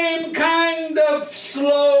same kind of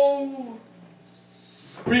slow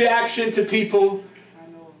reaction to people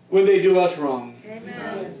when they do us wrong.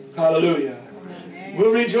 Amen. Hallelujah.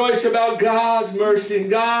 We'll rejoice about God's mercy and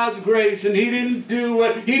God's grace, and He didn't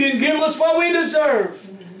give us what we deserve.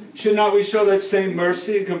 Should not we show that same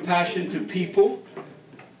mercy and compassion to people?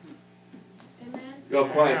 Y'all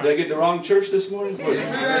quiet. Did I get the wrong church this morning?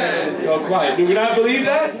 Y'all quiet. Do we not believe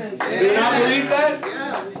that? Do we not believe that?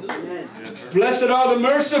 Blessed are the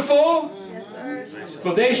merciful,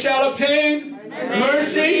 for they shall obtain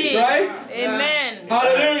mercy. Right? Amen.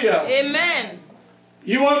 Hallelujah. Amen.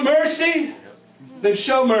 You want mercy? Then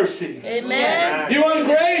show mercy. Amen. You want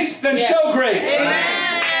grace? Then show grace.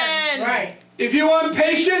 Amen. Right. If you want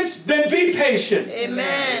patience, then be patient.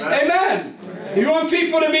 Amen. Amen. If you want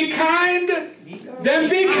people to be kind, then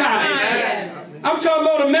be kind. Yes. I'm talking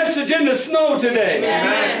about a message in the snow today.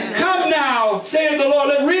 Amen. Come now, saith the Lord,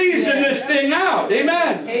 let's reason this thing out.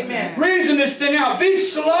 Amen. Amen. Reason this thing out. Be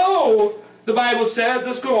slow, the Bible says.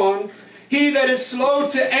 Let's go on. He that is slow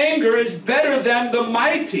to anger is better than the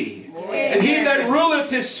mighty. And he that ruleth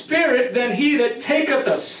his spirit than he that taketh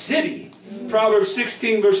a city. Proverbs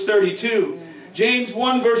 16 verse 32. James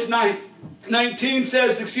 1 verse 19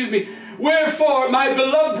 says, wherefore, my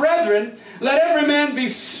beloved brethren, let every man be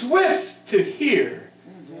swift to hear,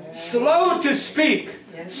 slow to speak,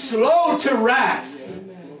 slow to wrath.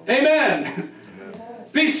 Amen.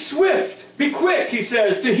 Be swift, be quick, he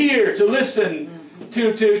says, to hear, to listen,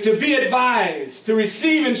 to be advised, to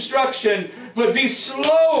receive instruction, but be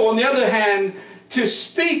slow, on the other hand, to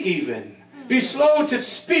speak even. Be slow to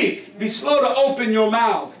speak. Be slow to open your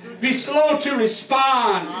mouth. Be slow to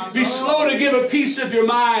respond. Be slow to give a piece of your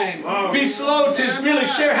mind. Be slow to really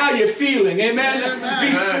share how you're feeling. Amen?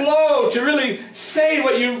 Be slow to really say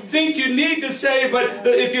what you think you need to say, but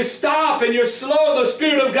if you stop and you're slow, the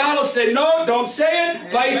Spirit of God will say, no, don't say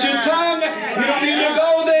it. Bite your tongue. You don't need to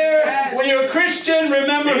go there. When you're a Christian,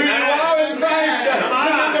 remember who you are in Christ.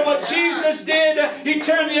 Remember what Jesus did. He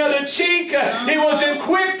turned the other cheek. He wasn't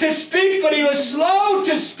quick to speak, but he was slow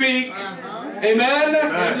to speak. Amen?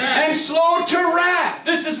 And slow to wrath.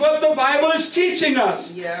 This is what the Bible is teaching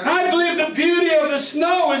us. I believe the beauty of the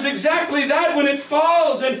snow is exactly that when it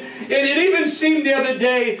falls. And it even seemed the other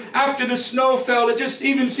day after the snow fell, it just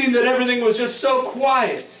even seemed that everything was just so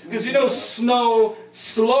quiet. Because you know snow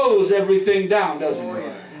slows everything down, doesn't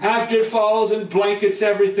it? After it falls and blankets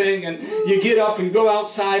everything and you get up and go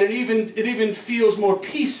outside, it even feels more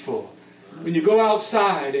peaceful when you go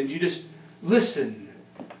outside and you just listen.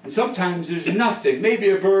 And sometimes there's nothing, maybe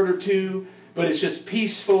a bird or two, but it's just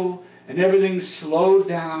peaceful and everything's slowed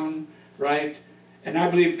down, right? And I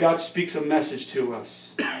believe God speaks a message to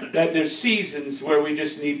us that there's seasons where we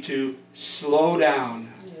just need to slow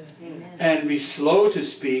down and be slow to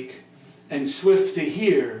speak and swift to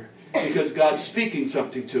hear because God's speaking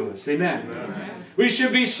something to us. Amen. We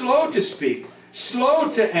should be slow to speak, slow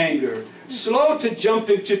to anger, slow to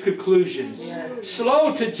jumping to conclusions,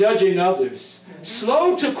 slow to judging others.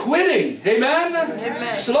 Slow to quitting. Amen?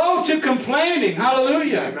 Amen. Slow to complaining.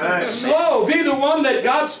 Hallelujah. Amen. Slow. Be the one that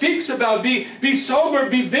God speaks about. Be sober.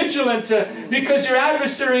 Be vigilant. Because your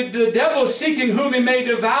adversary, the devil, is seeking whom he may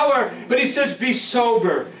devour. But he says, be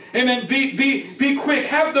sober. Amen. Be quick.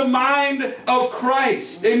 Have the mind of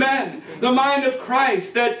Christ. Amen. The mind of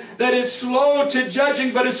Christ that is slow to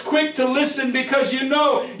judging but is quick to listen because you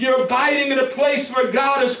know you're abiding in a place where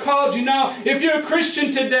God has called you. Now, if you're a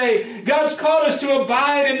Christian today, God's called us to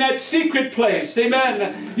abide in that secret place.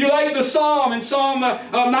 Amen. You like the psalm in Psalm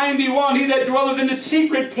 91, he that dwelleth in the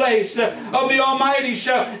secret place of the Almighty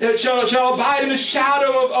shall abide in the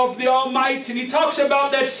shadow of the Almighty. And he talks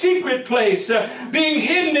about that secret place being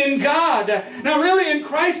hidden in God. Now really in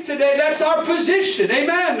Christ today, that's our position.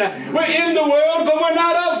 Amen. We're in the world, but we're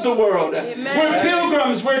not of the world. Amen. We're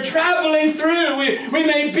pilgrims. We're traveling through. We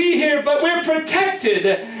may be here, but we're protected.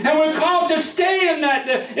 And we're called to stay in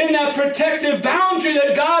that protective boundary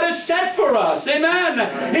that God has set for us.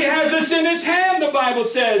 Amen. He has us in His hand, the Bible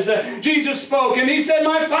says. Jesus spoke, and He said,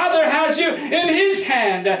 my Father has you in His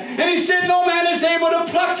hand. And He said, no man is able to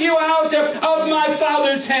pluck you out of my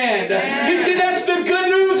Father's hand. You see, that's the good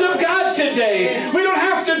news of God today. We don't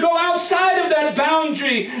have to go outside of that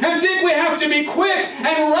boundary and think we have to be quick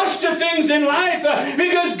and rush to things in life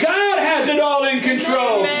because God has it all in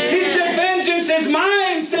control. He said, vengeance is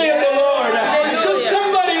mine, saith the Lord. So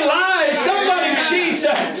somebody lies, somebody cheats,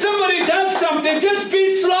 somebody does something. Just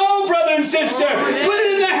be slow, brother and sister. Put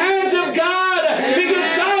it in the hands of God because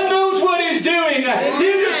God knows what He's doing.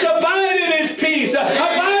 You just abide in His peace,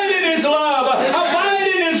 abide in His love, abide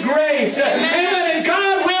in His grace. Amen. And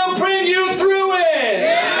God will bring you through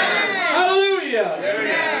it.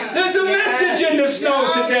 Hallelujah. There's a message in the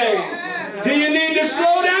snow today. Do you need to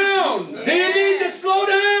slow down? Do you need to slow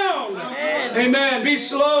down? Amen. Be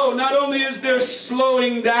slow. Not only is there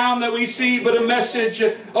slowing down that we see, but a message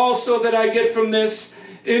also that I get from this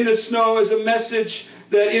in the snow is a message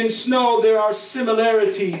that in snow there are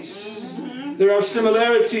similarities. There are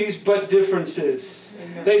similarities but differences.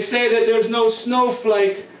 They say that there's no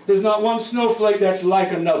snowflake, there's not one snowflake that's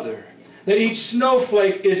like another. That each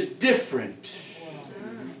snowflake is different.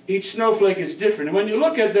 Each snowflake is different. And when you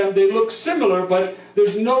look at them, they look similar, but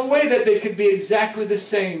there's no way that they could be exactly the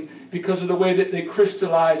same because of the way that they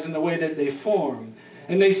crystallize and the way that they form.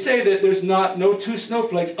 And they say that there's no two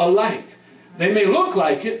snowflakes alike. They may look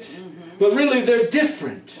like it, but really they're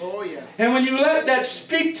different. Oh, yeah. And when you let that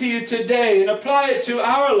speak to you today and apply it to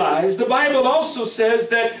our lives, the Bible also says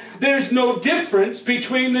that there's no difference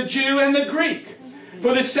between the Jew and the Greek.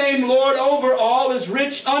 For the same Lord over all is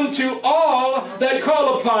rich unto all that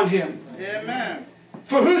call upon him. Amen.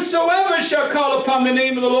 For whosoever shall call upon the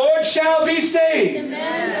name of the Lord shall be saved.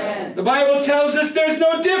 Amen. The Bible tells us there's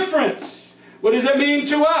no difference. What does that mean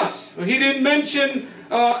to us? Well, he didn't mention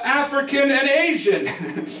African and Asian.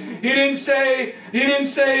 He didn't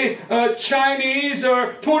say Chinese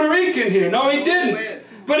or Puerto Rican here. No, he didn't.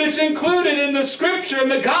 But it's included in the scripture, in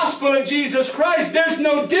the gospel of Jesus Christ. There's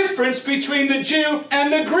no difference between the Jew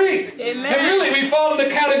and the Greek. Amen. And really, we fall in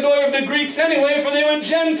the category of the Greeks anyway, for they were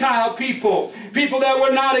Gentile people. People that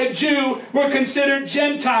were not a Jew were considered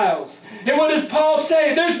Gentiles. And what does Paul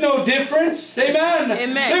say? There's no difference. Amen.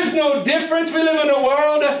 Amen. There's no difference. We live in a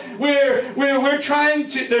world where we're trying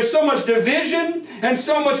to, there's so much division and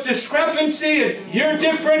so much discrepancy. And you're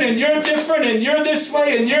different and you're different and you're this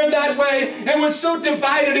way and you're that way. And we're so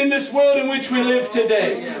divided in this world in which we live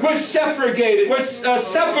today. We're segregated. We're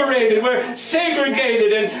separated. We're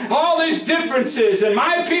segregated and all these differences. And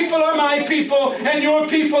my people are my people and your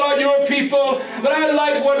people are your people. But I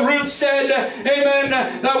like what Ruth said, amen,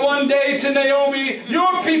 that one day to Naomi,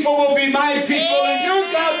 your people will be my people and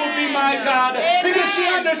your God will be my God. Because she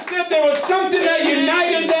understood there was something that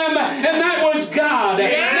united them, and that was God.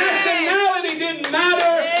 Nationality didn't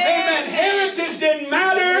matter. Amen. Heritage didn't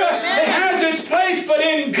matter. It has its place, but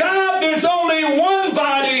in God there's only one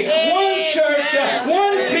body, one church,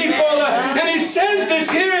 one people. And he says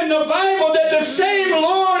this here in the Bible that the same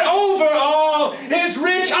Lord over all is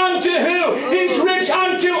rich unto who? He's rich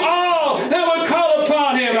unto all that would call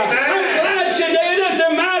upon him. Today, it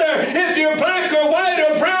doesn't matter if you're black or white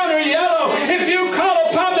or brown or yellow. If you call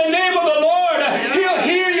upon the name of the Lord, he'll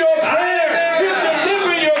hear your prayer. He'll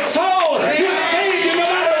deliver your soul. He'll save you no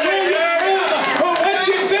matter where you're from or what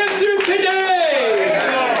you've been through today.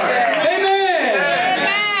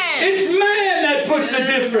 Amen. It's man that puts a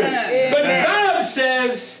difference. But God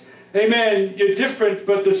says, amen, you're different,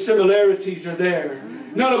 but the similarities are there.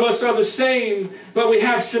 None of us are the same, but we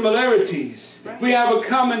have similarities. We have a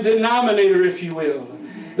common denominator, if you will.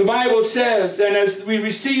 The Bible says, and as we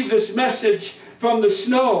receive this message from the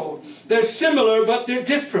snow, they're similar, but they're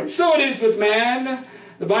different. So it is with man.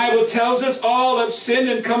 The Bible tells us all have sinned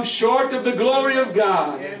and come short of the glory of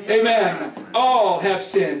God. Amen. All have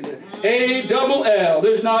sinned. A-double-L.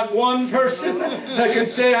 There's not one person that can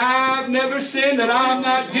say, I've never sinned and I'm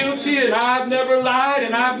not guilty and I've never lied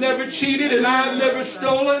and I've never cheated and I've never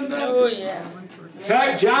stolen. Oh, yeah. In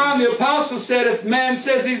fact, John the Apostle said, if man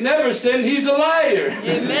says he's never sinned, he's a liar.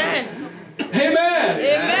 Amen. Amen.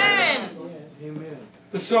 Amen.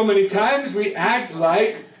 But so many times we act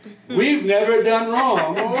like we've never done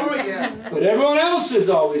wrong, Oh, yes. but everyone else is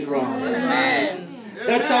always wrong. Amen.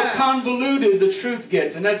 That's how convoluted the truth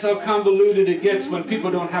gets, and that's how convoluted it gets when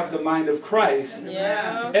people don't have the mind of Christ.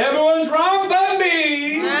 Yeah. Everyone's wrong but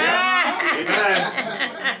me. Amen.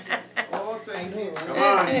 Oh, thank you. Come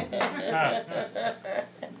on.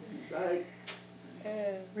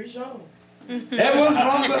 Rishon. Everyone's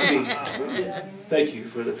wrong but me. Thank you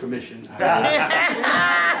for the permission. Amen.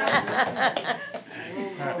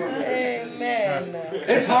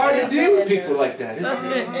 It's hard to deal with people like that, isn't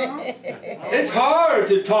it? It's hard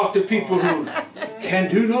to talk to people who can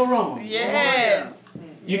do no wrong. Yes.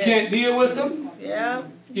 You can't deal with them. Yeah.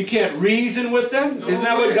 You can't reason with them. Isn't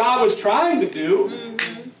that what God was trying to do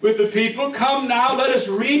with the people? Come now, let us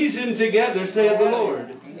reason together, saith the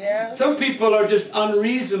Lord. Yeah. Some people are just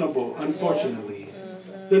unreasonable, unfortunately.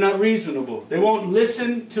 They're not reasonable. They won't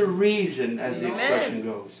listen to reason, as the expression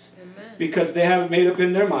goes. Because they haven't made up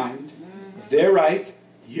in their mind. They're right.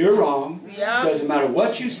 You're wrong. Yeah. Doesn't matter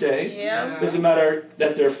what you say. Yeah. Doesn't matter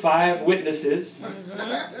that there are 5 witnesses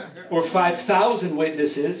or 5,000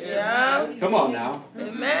 witnesses. Yeah. Come on now.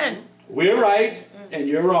 Amen. We're right and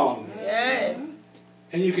you're wrong. Yes.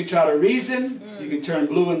 And you can try to reason. You can turn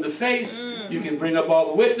blue in the face. You can bring up all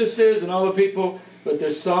the witnesses and all the people. But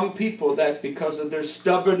there's some people that because of their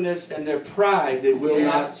stubbornness and their pride, they will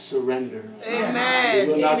not surrender. Amen. They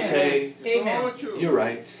will not say, Amen. you're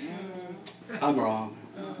right. I'm wrong.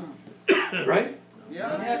 Right?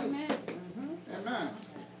 Yes. Amen.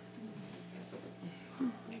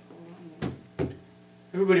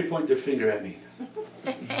 Everybody point their finger at me.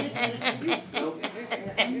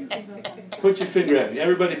 Point your finger at me.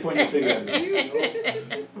 Everybody point your finger at me.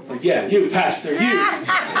 Yeah, you, Pastor. You.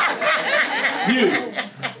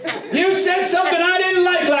 You said something I didn't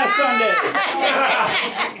like last Sunday.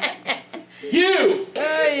 You.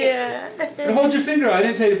 Oh, yeah. Now hold your finger out. I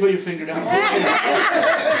didn't tell you to put your finger down.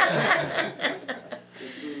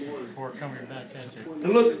 Before coming back at you.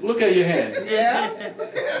 And look at your hand. Yes.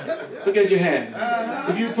 Look at your hand.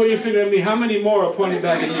 If you put your finger at me, how many more are pointing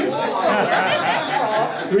back at you?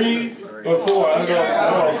 3 or 4? I don't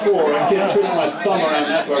know. 4. I can't twist my thumb around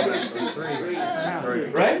that far.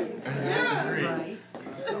 Right?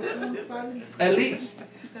 At least.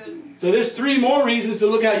 So there's 3 more reasons to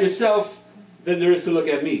look at yourself than there is to look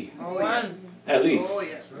at me. Oh, yes. At least. Oh,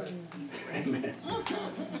 yes. Amen.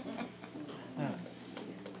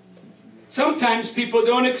 Sometimes people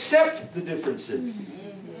don't accept the differences.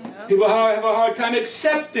 People have a hard time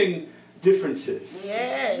accepting differences.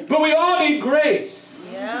 Yes. But we all need grace.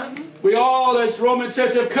 Yeah. We all, as Romans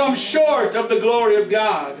says, have come short of the glory of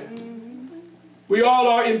God. We all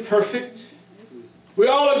are imperfect. We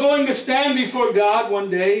all are going to stand before God one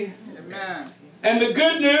day. Amen. And the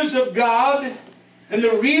good news of God and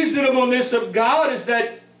the reasonableness of God is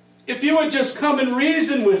that if you would just come and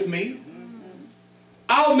reason with me,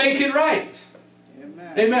 I'll make it right.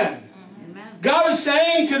 Amen. Amen. God is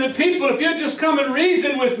saying to the people, if you just come and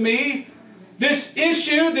reason with me, this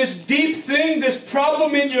issue, this deep thing, this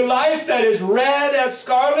problem in your life that is red as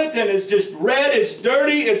scarlet and is just red, it's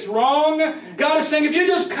dirty, it's wrong. God is saying, if you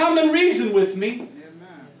just come and reason with me,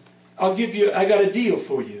 Amen. I got a deal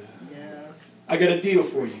for you. Yes. I got a deal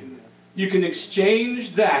for you. You can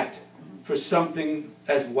exchange that for something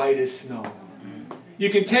as white as snow. You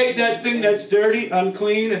can take that thing that's dirty,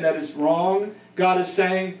 unclean, and that is wrong, God is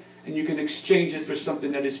saying, and you can exchange it for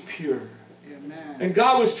something that is pure. Amen. And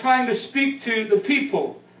God was trying to speak to the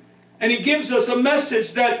people. And He gives us a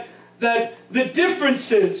message that the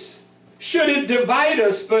differences shouldn't divide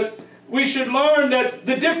us, but we should learn that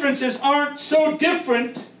the differences aren't so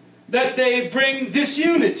different that they bring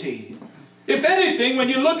disunity. If anything, when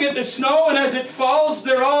you look at the snow and as it falls,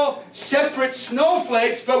 they're all separate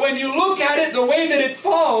snowflakes, but when you look at it the way that it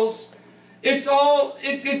falls, it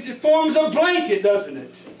forms a blanket, doesn't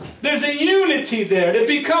it? There's a unity there that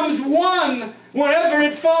becomes one wherever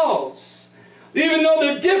it falls. Even though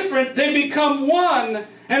they're different, they become one,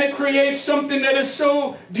 and it creates something that is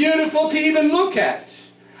so beautiful to even look at.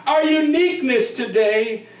 Our uniqueness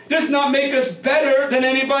today does not make us better than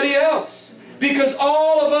anybody else, because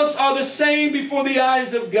all of us are the same before the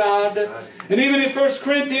eyes of God. And even in 1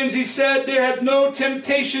 Corinthians, he said, there has no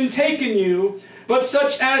temptation taken you, but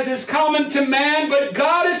such as is common to man, but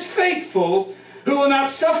God is faithful, who will not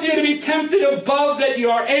suffer you to be tempted above that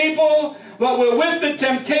you are able, but will with the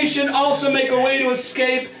temptation also make a way to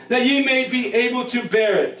escape, that ye may be able to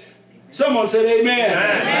bear it. Someone said amen.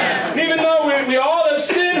 Amen. Even though we all have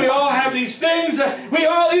sinned, we all have these things, we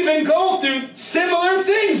all even go through similar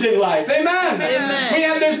things in life. Amen.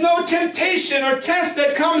 Amen. There's no temptation or test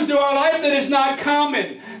that comes to our life that is not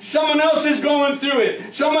common. Someone else is going through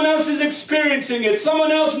it. Someone else is experiencing it.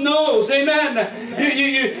 Someone else knows. Amen.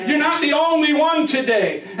 You're not the only one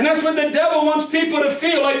today. And that's what the devil wants people to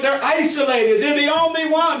feel, like they're isolated. They're the only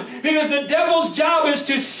one. Because the devil's job is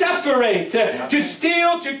to separate, to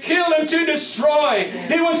steal, to kill, and to destroy.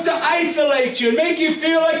 He wants to isolate you and make you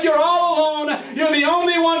feel like you're all alone. You're the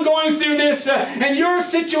only one going through this, and your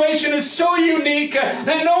situation is so unique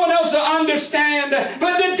that no one else will understand.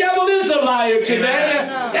 But the devil is a liar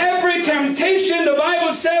today. Every temptation, the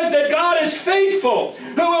Bible says that God is faithful,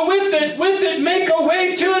 who will with it make a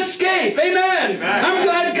way to escape. Amen. I'm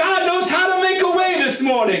glad God knows how to make a way this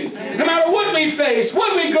morning. No matter what we face,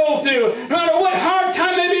 what we go through, no matter what hard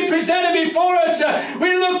time may be presented before us,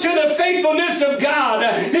 we look to the faithfulness of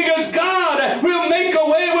God, because God will make a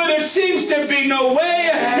way where there seems to be no way.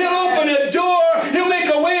 He'll open a door. He'll make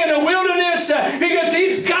a way in the wilderness, because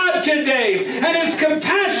He's God today, and His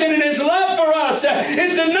compassion and His love for us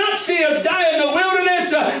is to not see us die in the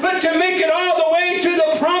wilderness, but to make it all the way to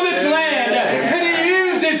the promised land. And He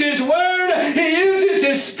uses His word. He uses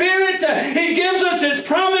His Spirit. He gives us His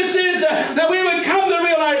promises, that we would come to the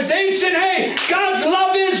realization, hey, God's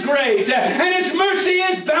love is great, and His mercy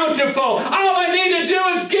is bountiful. All I need to do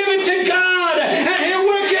is give it to God, and He'll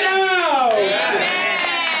work it out.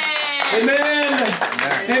 Amen. Amen.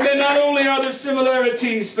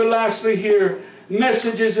 similarities, but lastly here,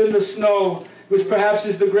 messages in the snow, which perhaps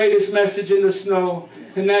is the greatest message in the snow,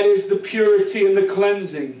 and that is the purity and the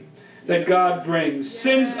cleansing that God brings.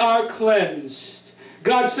 Sins are cleansed.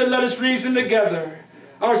 God said, let us reason together.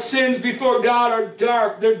 Our sins before God are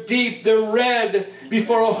dark, they're deep, they're red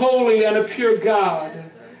before a holy and a pure God.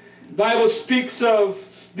 The Bible speaks of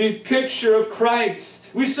the picture of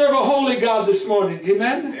Christ. We serve a holy God this morning.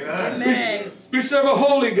 Amen? Amen. We serve a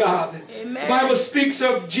holy God. Amen. The Bible speaks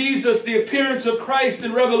of Jesus, the appearance of Christ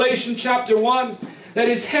in Revelation chapter 1, that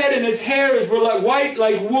his head and his hairs were like white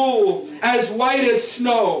like wool, as white as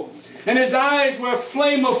snow. And his eyes were a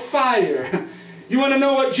flame of fire. You want to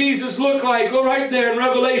know what Jesus looked like? Go right there in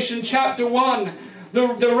Revelation chapter 1.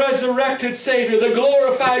 The resurrected Savior, the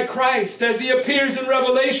glorified Christ, as he appears in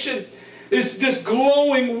Revelation, is just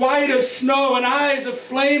glowing white as snow and eyes of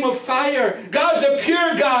flame of fire. God's a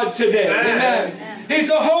pure God today. Amen. He's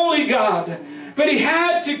a holy God. But he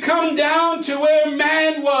had to come down to where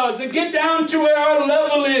man was and get down to where our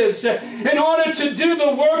level is in order to do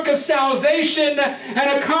the work of salvation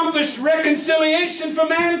and accomplish reconciliation for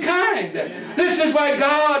mankind. This is why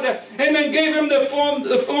God, amen, gave him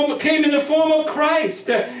came in the form of Christ.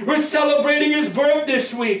 We're celebrating his birth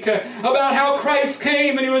this week about how Christ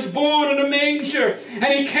came and he was born in a manger and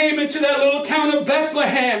he came into that little town of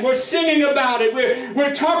Bethlehem. We're singing about it.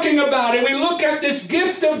 We're talking about it. We look at this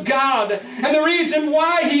gift of God and the reason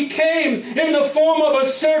why he came in the form of a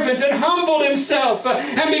servant and humbled himself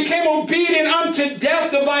and became obedient unto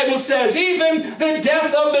death, the Bible says, even the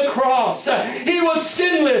death of the cross. He was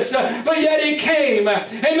sinless, but yet he came.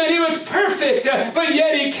 Amen. He was perfect, but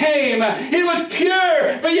yet he came. He was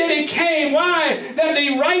pure, but yet he came. Why? That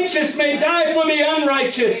the righteous may die for the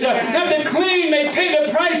unrighteous, that the clean may pay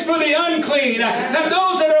the price for the unclean, that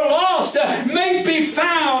those that are lost may be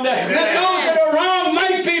found, that those that are wrong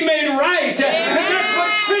might be made right. And that's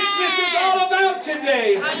what Christmas is all about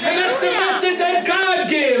today. And that's the message that God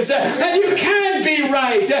gives. That you can be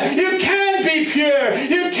right. You can be pure.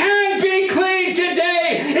 You can be clean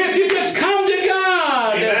today if you just come to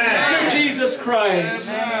God. Through Jesus Christ.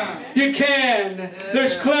 You can.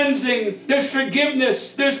 There's cleansing. There's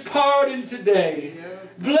forgiveness. There's pardon today.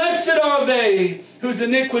 Blessed are they whose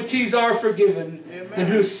iniquities are forgiven and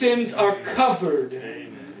whose sins are covered.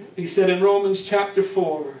 He said in Romans chapter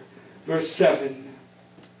 4, verse 7,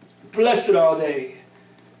 blessed are they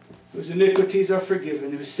whose iniquities are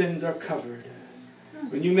forgiven, whose sins are covered.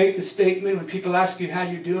 When you make the statement, when people ask you how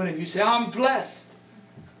you're doing, and you say, I'm blessed.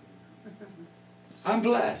 I'm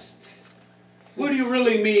blessed. What do you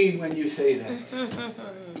really mean when you say that?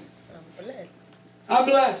 I'm blessed. I'm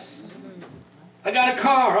blessed. I got a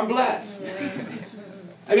car, I'm blessed.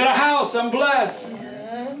 I got a house, I'm blessed.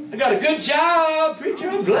 I got a good job, preacher,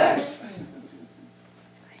 I'm blessed.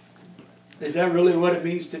 Is that really what it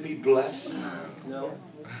means to be blessed? No.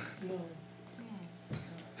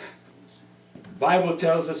 The Bible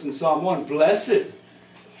tells us in Psalm 1, blessed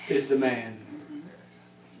is the man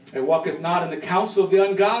that walketh not in the counsel of the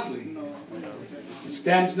ungodly, and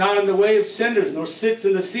stands not in the way of sinners, nor sits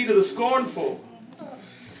in the seat of the scornful.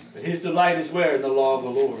 But his delight is where? In the law of the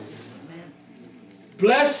Lord.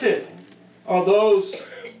 Blessed are those,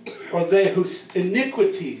 or they whose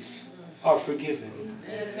iniquities are forgiven.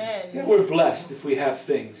 Amen. We're blessed if we have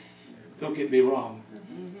things. Don't get me wrong.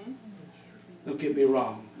 Don't get me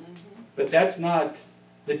wrong. But that's not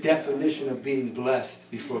the definition of being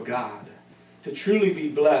blessed before God. To truly be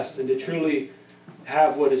blessed and to truly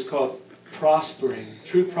have what is called prospering,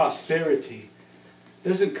 true prosperity,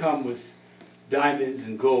 doesn't come with diamonds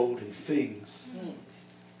and gold and things.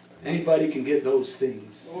 Anybody can get those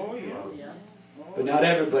things. But not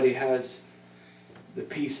everybody has the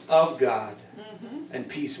peace of God and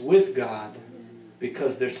peace with God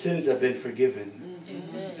because their sins have been forgiven.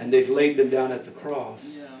 And they've laid them down at the cross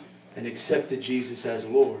and accepted Jesus as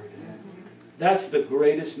Lord. That's the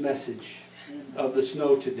greatest message of the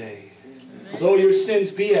snow today. Though your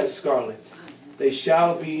sins be as scarlet, they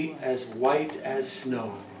shall be as white as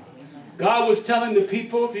snow. God was telling the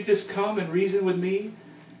people, if you just come and reason with me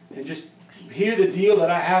and just hear the deal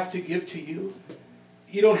that I have to give to you,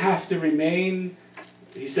 you don't have to remain,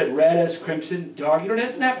 he said, red as crimson, dark. You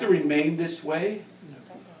don't have to remain this way.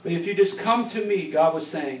 But if you just come to me, God was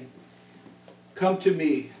saying, come to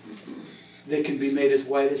me, they can be made as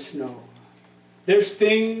white as snow. There's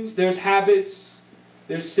things, there's habits,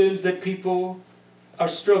 there's sins that people are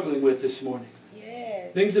struggling with this morning.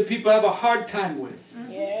 Yes. Things that people have a hard time with.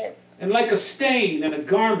 Yes. And like a stain in a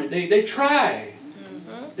garment, they try.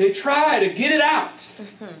 They try to get it out.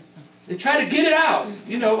 They try to get it out.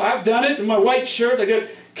 You know, I've done it in my white shirt. I got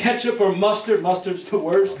ketchup or mustard. Mustard's the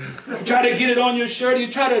worst. You try to get it on your shirt.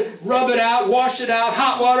 You try to rub it out, wash it out.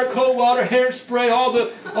 Hot water, cold water, hairspray, all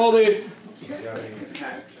the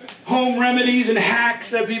home remedies and hacks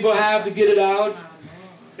that people have to get it out.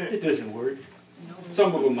 It doesn't work.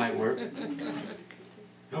 Some of them might work.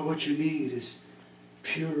 No, what you need is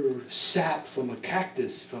pure sap from a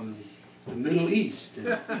cactus from the Middle East and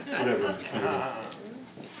whatever.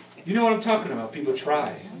 You know what I'm talking about. People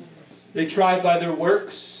try. They try by their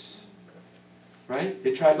works, right?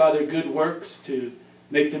 They try by their good works to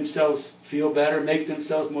make themselves feel better, make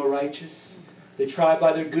themselves more righteous. They try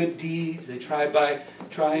by their good deeds. They try by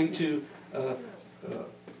trying to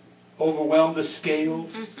overwhelm the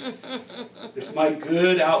scales. If my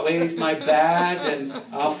good outweighs my bad, then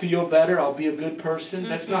I'll feel better. I'll be a good person.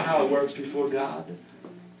 That's not how it works before God.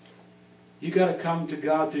 You got to come to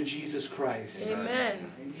God through Jesus Christ. Amen.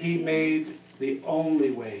 He made the only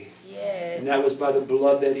way. Yes. And that was by the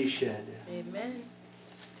blood that He shed. Amen.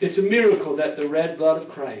 It's a miracle that the red blood of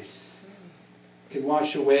Christ can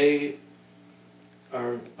wash away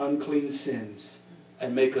our unclean sins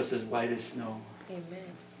and make us as white as snow. Amen.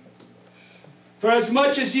 For as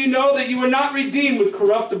much as you know that you were not redeemed with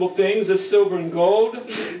corruptible things as silver and gold,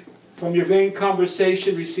 from your vain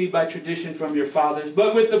conversation received by tradition from your fathers,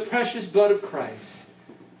 but with the precious blood of Christ,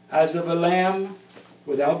 as of a lamb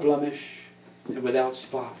without blemish and without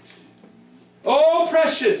spot. Oh,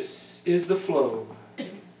 precious is the flow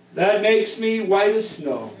that makes me white as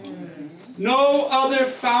snow. No other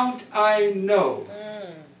fount I know,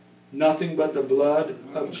 nothing but the blood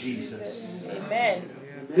of Jesus. Amen.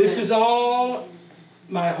 This is all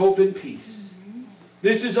my hope and peace.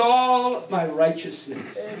 This is all my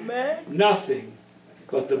righteousness. Amen. Nothing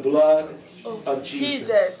but the blood of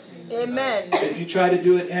Jesus. Amen. If you try to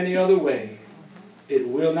do it any other way, it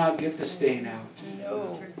will not get the stain out.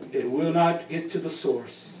 No. It will not get to the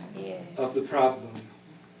source Yeah. of the problem.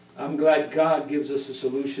 I'm glad God gives us a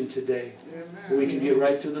solution today, where we can get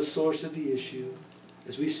right to the source of the issue.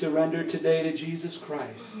 As we surrender today to Jesus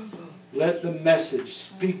Christ, let the message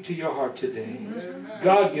speak to your heart today.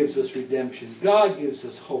 God gives us redemption. God gives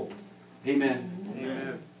us hope. Amen.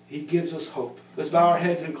 Amen. He gives us hope. Let's bow our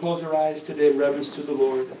heads and close our eyes today in reverence to the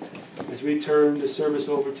Lord as we turn the service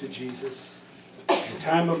over to Jesus. The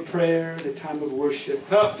time of prayer, the time of worship.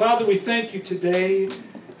 Father, we thank you today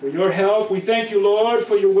for your help. We thank you, Lord,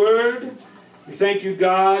 for your word. We thank you,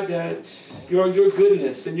 God, that your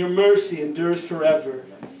goodness and your mercy endures forever.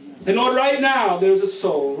 And Lord, right now there's a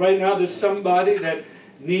soul. Right now there's somebody that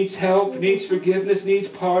needs help, needs forgiveness, needs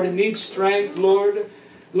pardon, needs strength, Lord.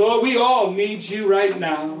 Lord, we all need you right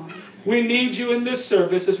now. We need you in this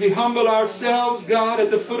service as we humble ourselves, God,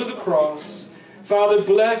 at the foot of the cross. Father,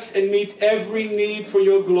 bless and meet every need for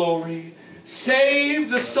your glory. Save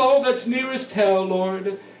the soul that's nearest hell,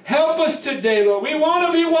 Lord. Help us today, Lord. We want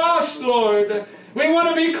to be washed, Lord. We want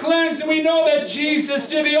to be cleansed, and we know that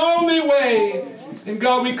Jesus, you're the only way. And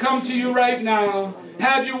God, we come to you right now.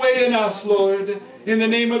 Have your way in us, Lord. In the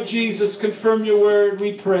name of Jesus, confirm your word,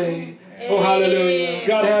 we pray. Oh, hallelujah.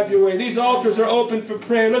 God, have your way. These altars are open for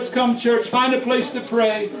prayer. Let's come, church. Find a place to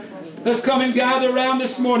pray. Let's come and gather around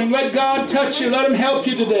this morning. Let God touch you. Let Him help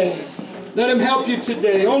you today. Let Him help you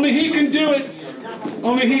today. Only He can do it.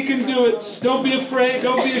 Only He can do it. Don't be afraid.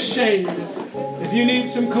 Don't be ashamed. If you need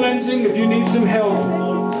some cleansing, if you need some help,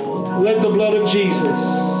 let the blood of Jesus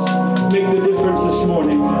make the difference this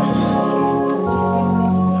morning.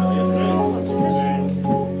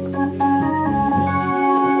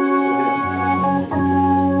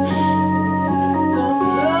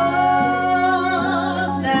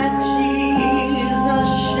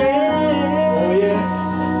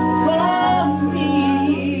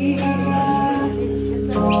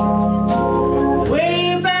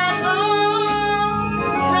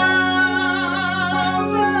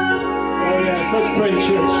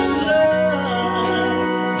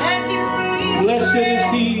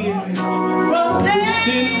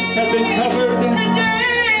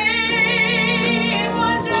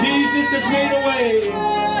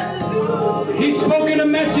 He's spoken a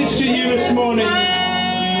message to you this morning.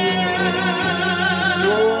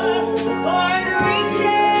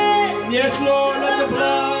 Yes, Lord, let the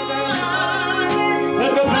blood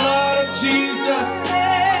of Jesus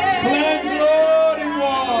cleanse, Lord, and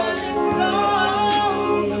wash.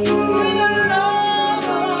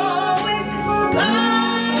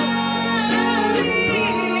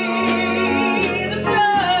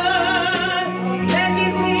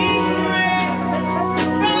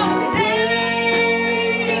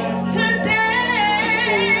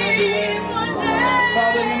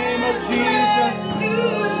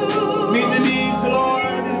 Meet the needs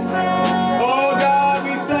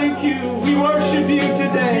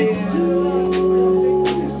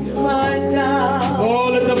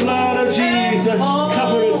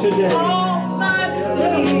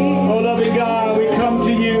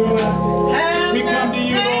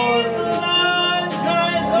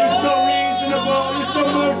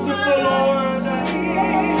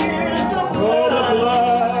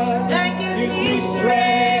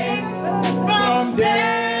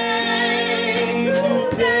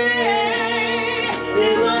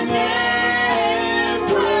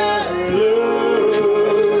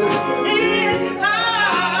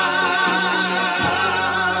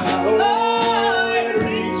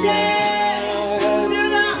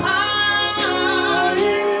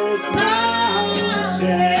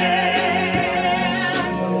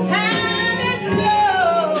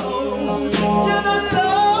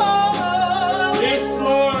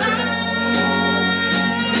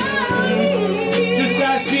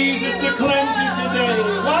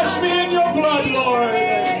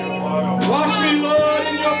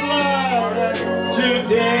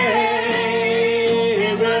today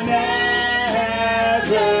will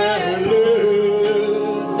never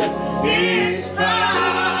lose its power.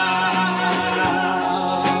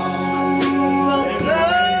 The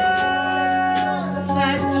blood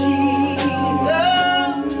that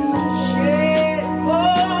Jesus shed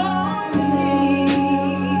for me,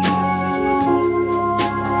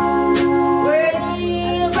 way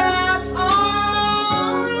back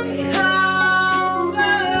on Calvary,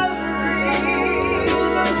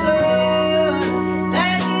 the blood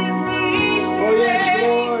that gives me Oh yes, strength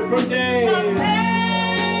Lord, from day. from day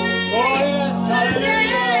Oh yes,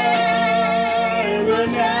 hallelujah. It will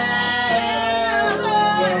never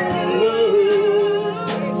lose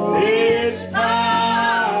its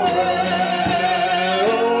power.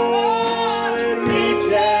 Oh, it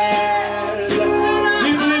reaches. Do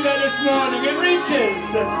you believe that this morning? It reaches.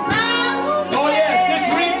 Oh yes,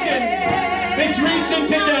 it's reaching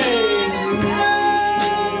today.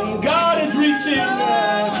 God is reaching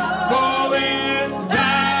for this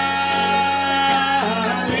valley,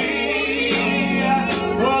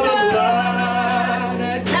 for the blood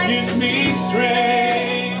that gives me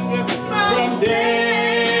strength from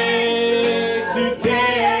day to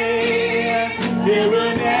day. It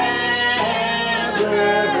will never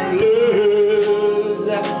lose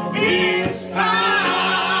its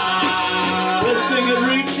power. Let's sing it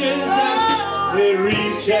reaches. It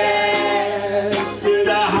reaches to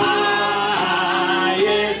the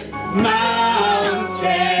highest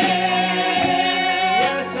mountain.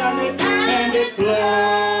 Yes, and it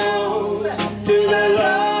flows to the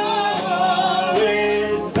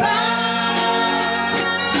lowest valley.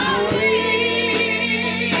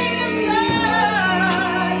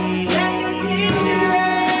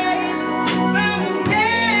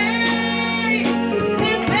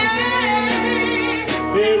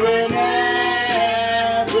 It will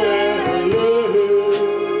never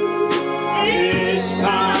lose its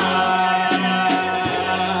power.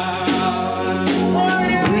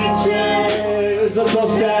 Reaches. Let's all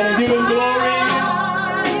stand and give him glory,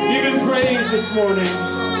 give him praise this morning.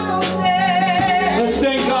 Let's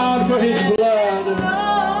thank God for his blood.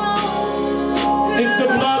 It's the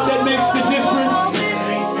blood that makes the difference.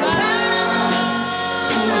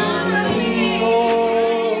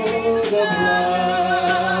 Oh, the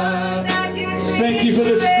blood. Thank you for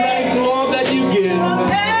the strength, Lord, that you give.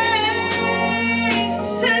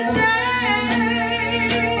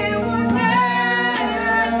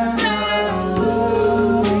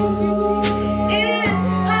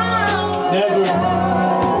 Never.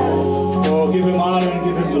 Oh, give him honor and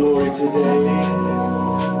give him glory today.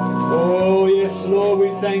 Oh, yes, Lord, we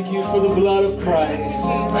thank you for the blood of Christ.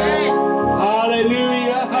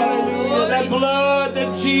 Hallelujah, hallelujah. That blood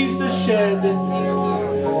that Jesus shed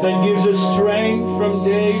that gives us strength from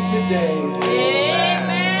day to day.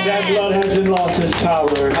 That blood hasn't lost its power.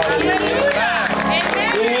 Hallelujah.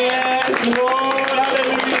 Yes, Lord,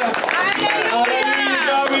 hallelujah.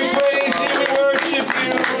 Hallelujah. We praise you, we worship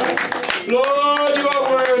you. Lord, you are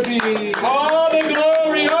worthy. All the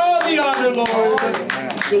glory, all the honor, Lord,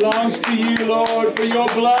 belongs to you, Lord, for your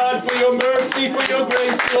blood, for your mercy, for your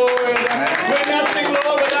grace, Lord. We're nothing,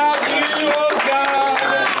 Lord, without you, oh God.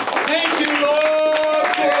 Thank you, Lord,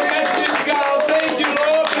 for your message, God. Thank you,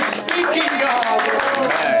 Lord, for speaking, God,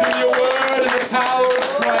 through your word and the power of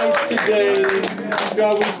Christ today.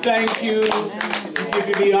 God, we thank you. We give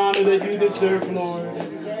you the honor that you deserve, Lord.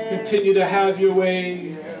 Continue to have your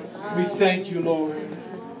way. We thank you, Lord.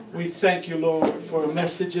 We thank you, Lord, for a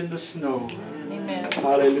message in the snow. Amen.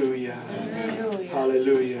 Hallelujah. Hallelujah.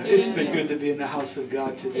 Hallelujah. It's been good to be in the house of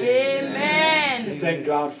God today. Amen. We thank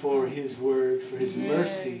God for his word, for his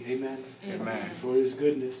mercy. Amen. Amen. For his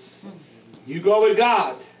goodness. You go with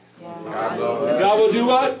God. God And God will do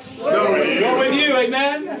what? Go with you.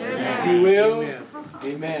 Amen. He will.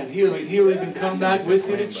 Amen. He'll even come back with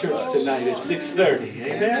you to church tonight at 6:30.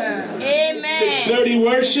 Amen. Amen. 6:30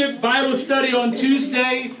 worship, Bible study on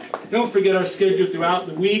Tuesday. Don't forget our schedule throughout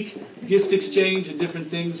the week. Gift exchange and different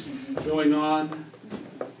things going on.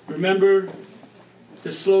 Remember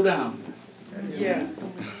to slow down. Yes.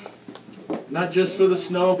 Not just for the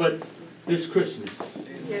snow, but this Christmas.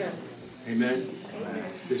 Yes. Amen.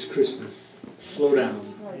 This Christmas. Slow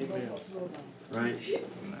down. Right?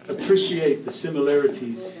 Appreciate the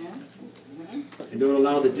similarities and don't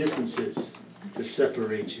allow the differences to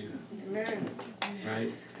separate you.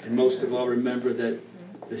 Right? And most of all, remember that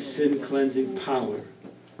the sin cleansing power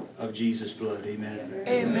of Jesus' blood. Amen.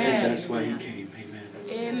 Amen. And that's why he came. Amen.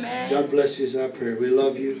 Amen. God bless you is our prayer. We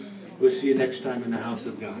love you. We'll see you next time in the house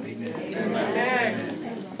of God. Amen.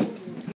 Amen.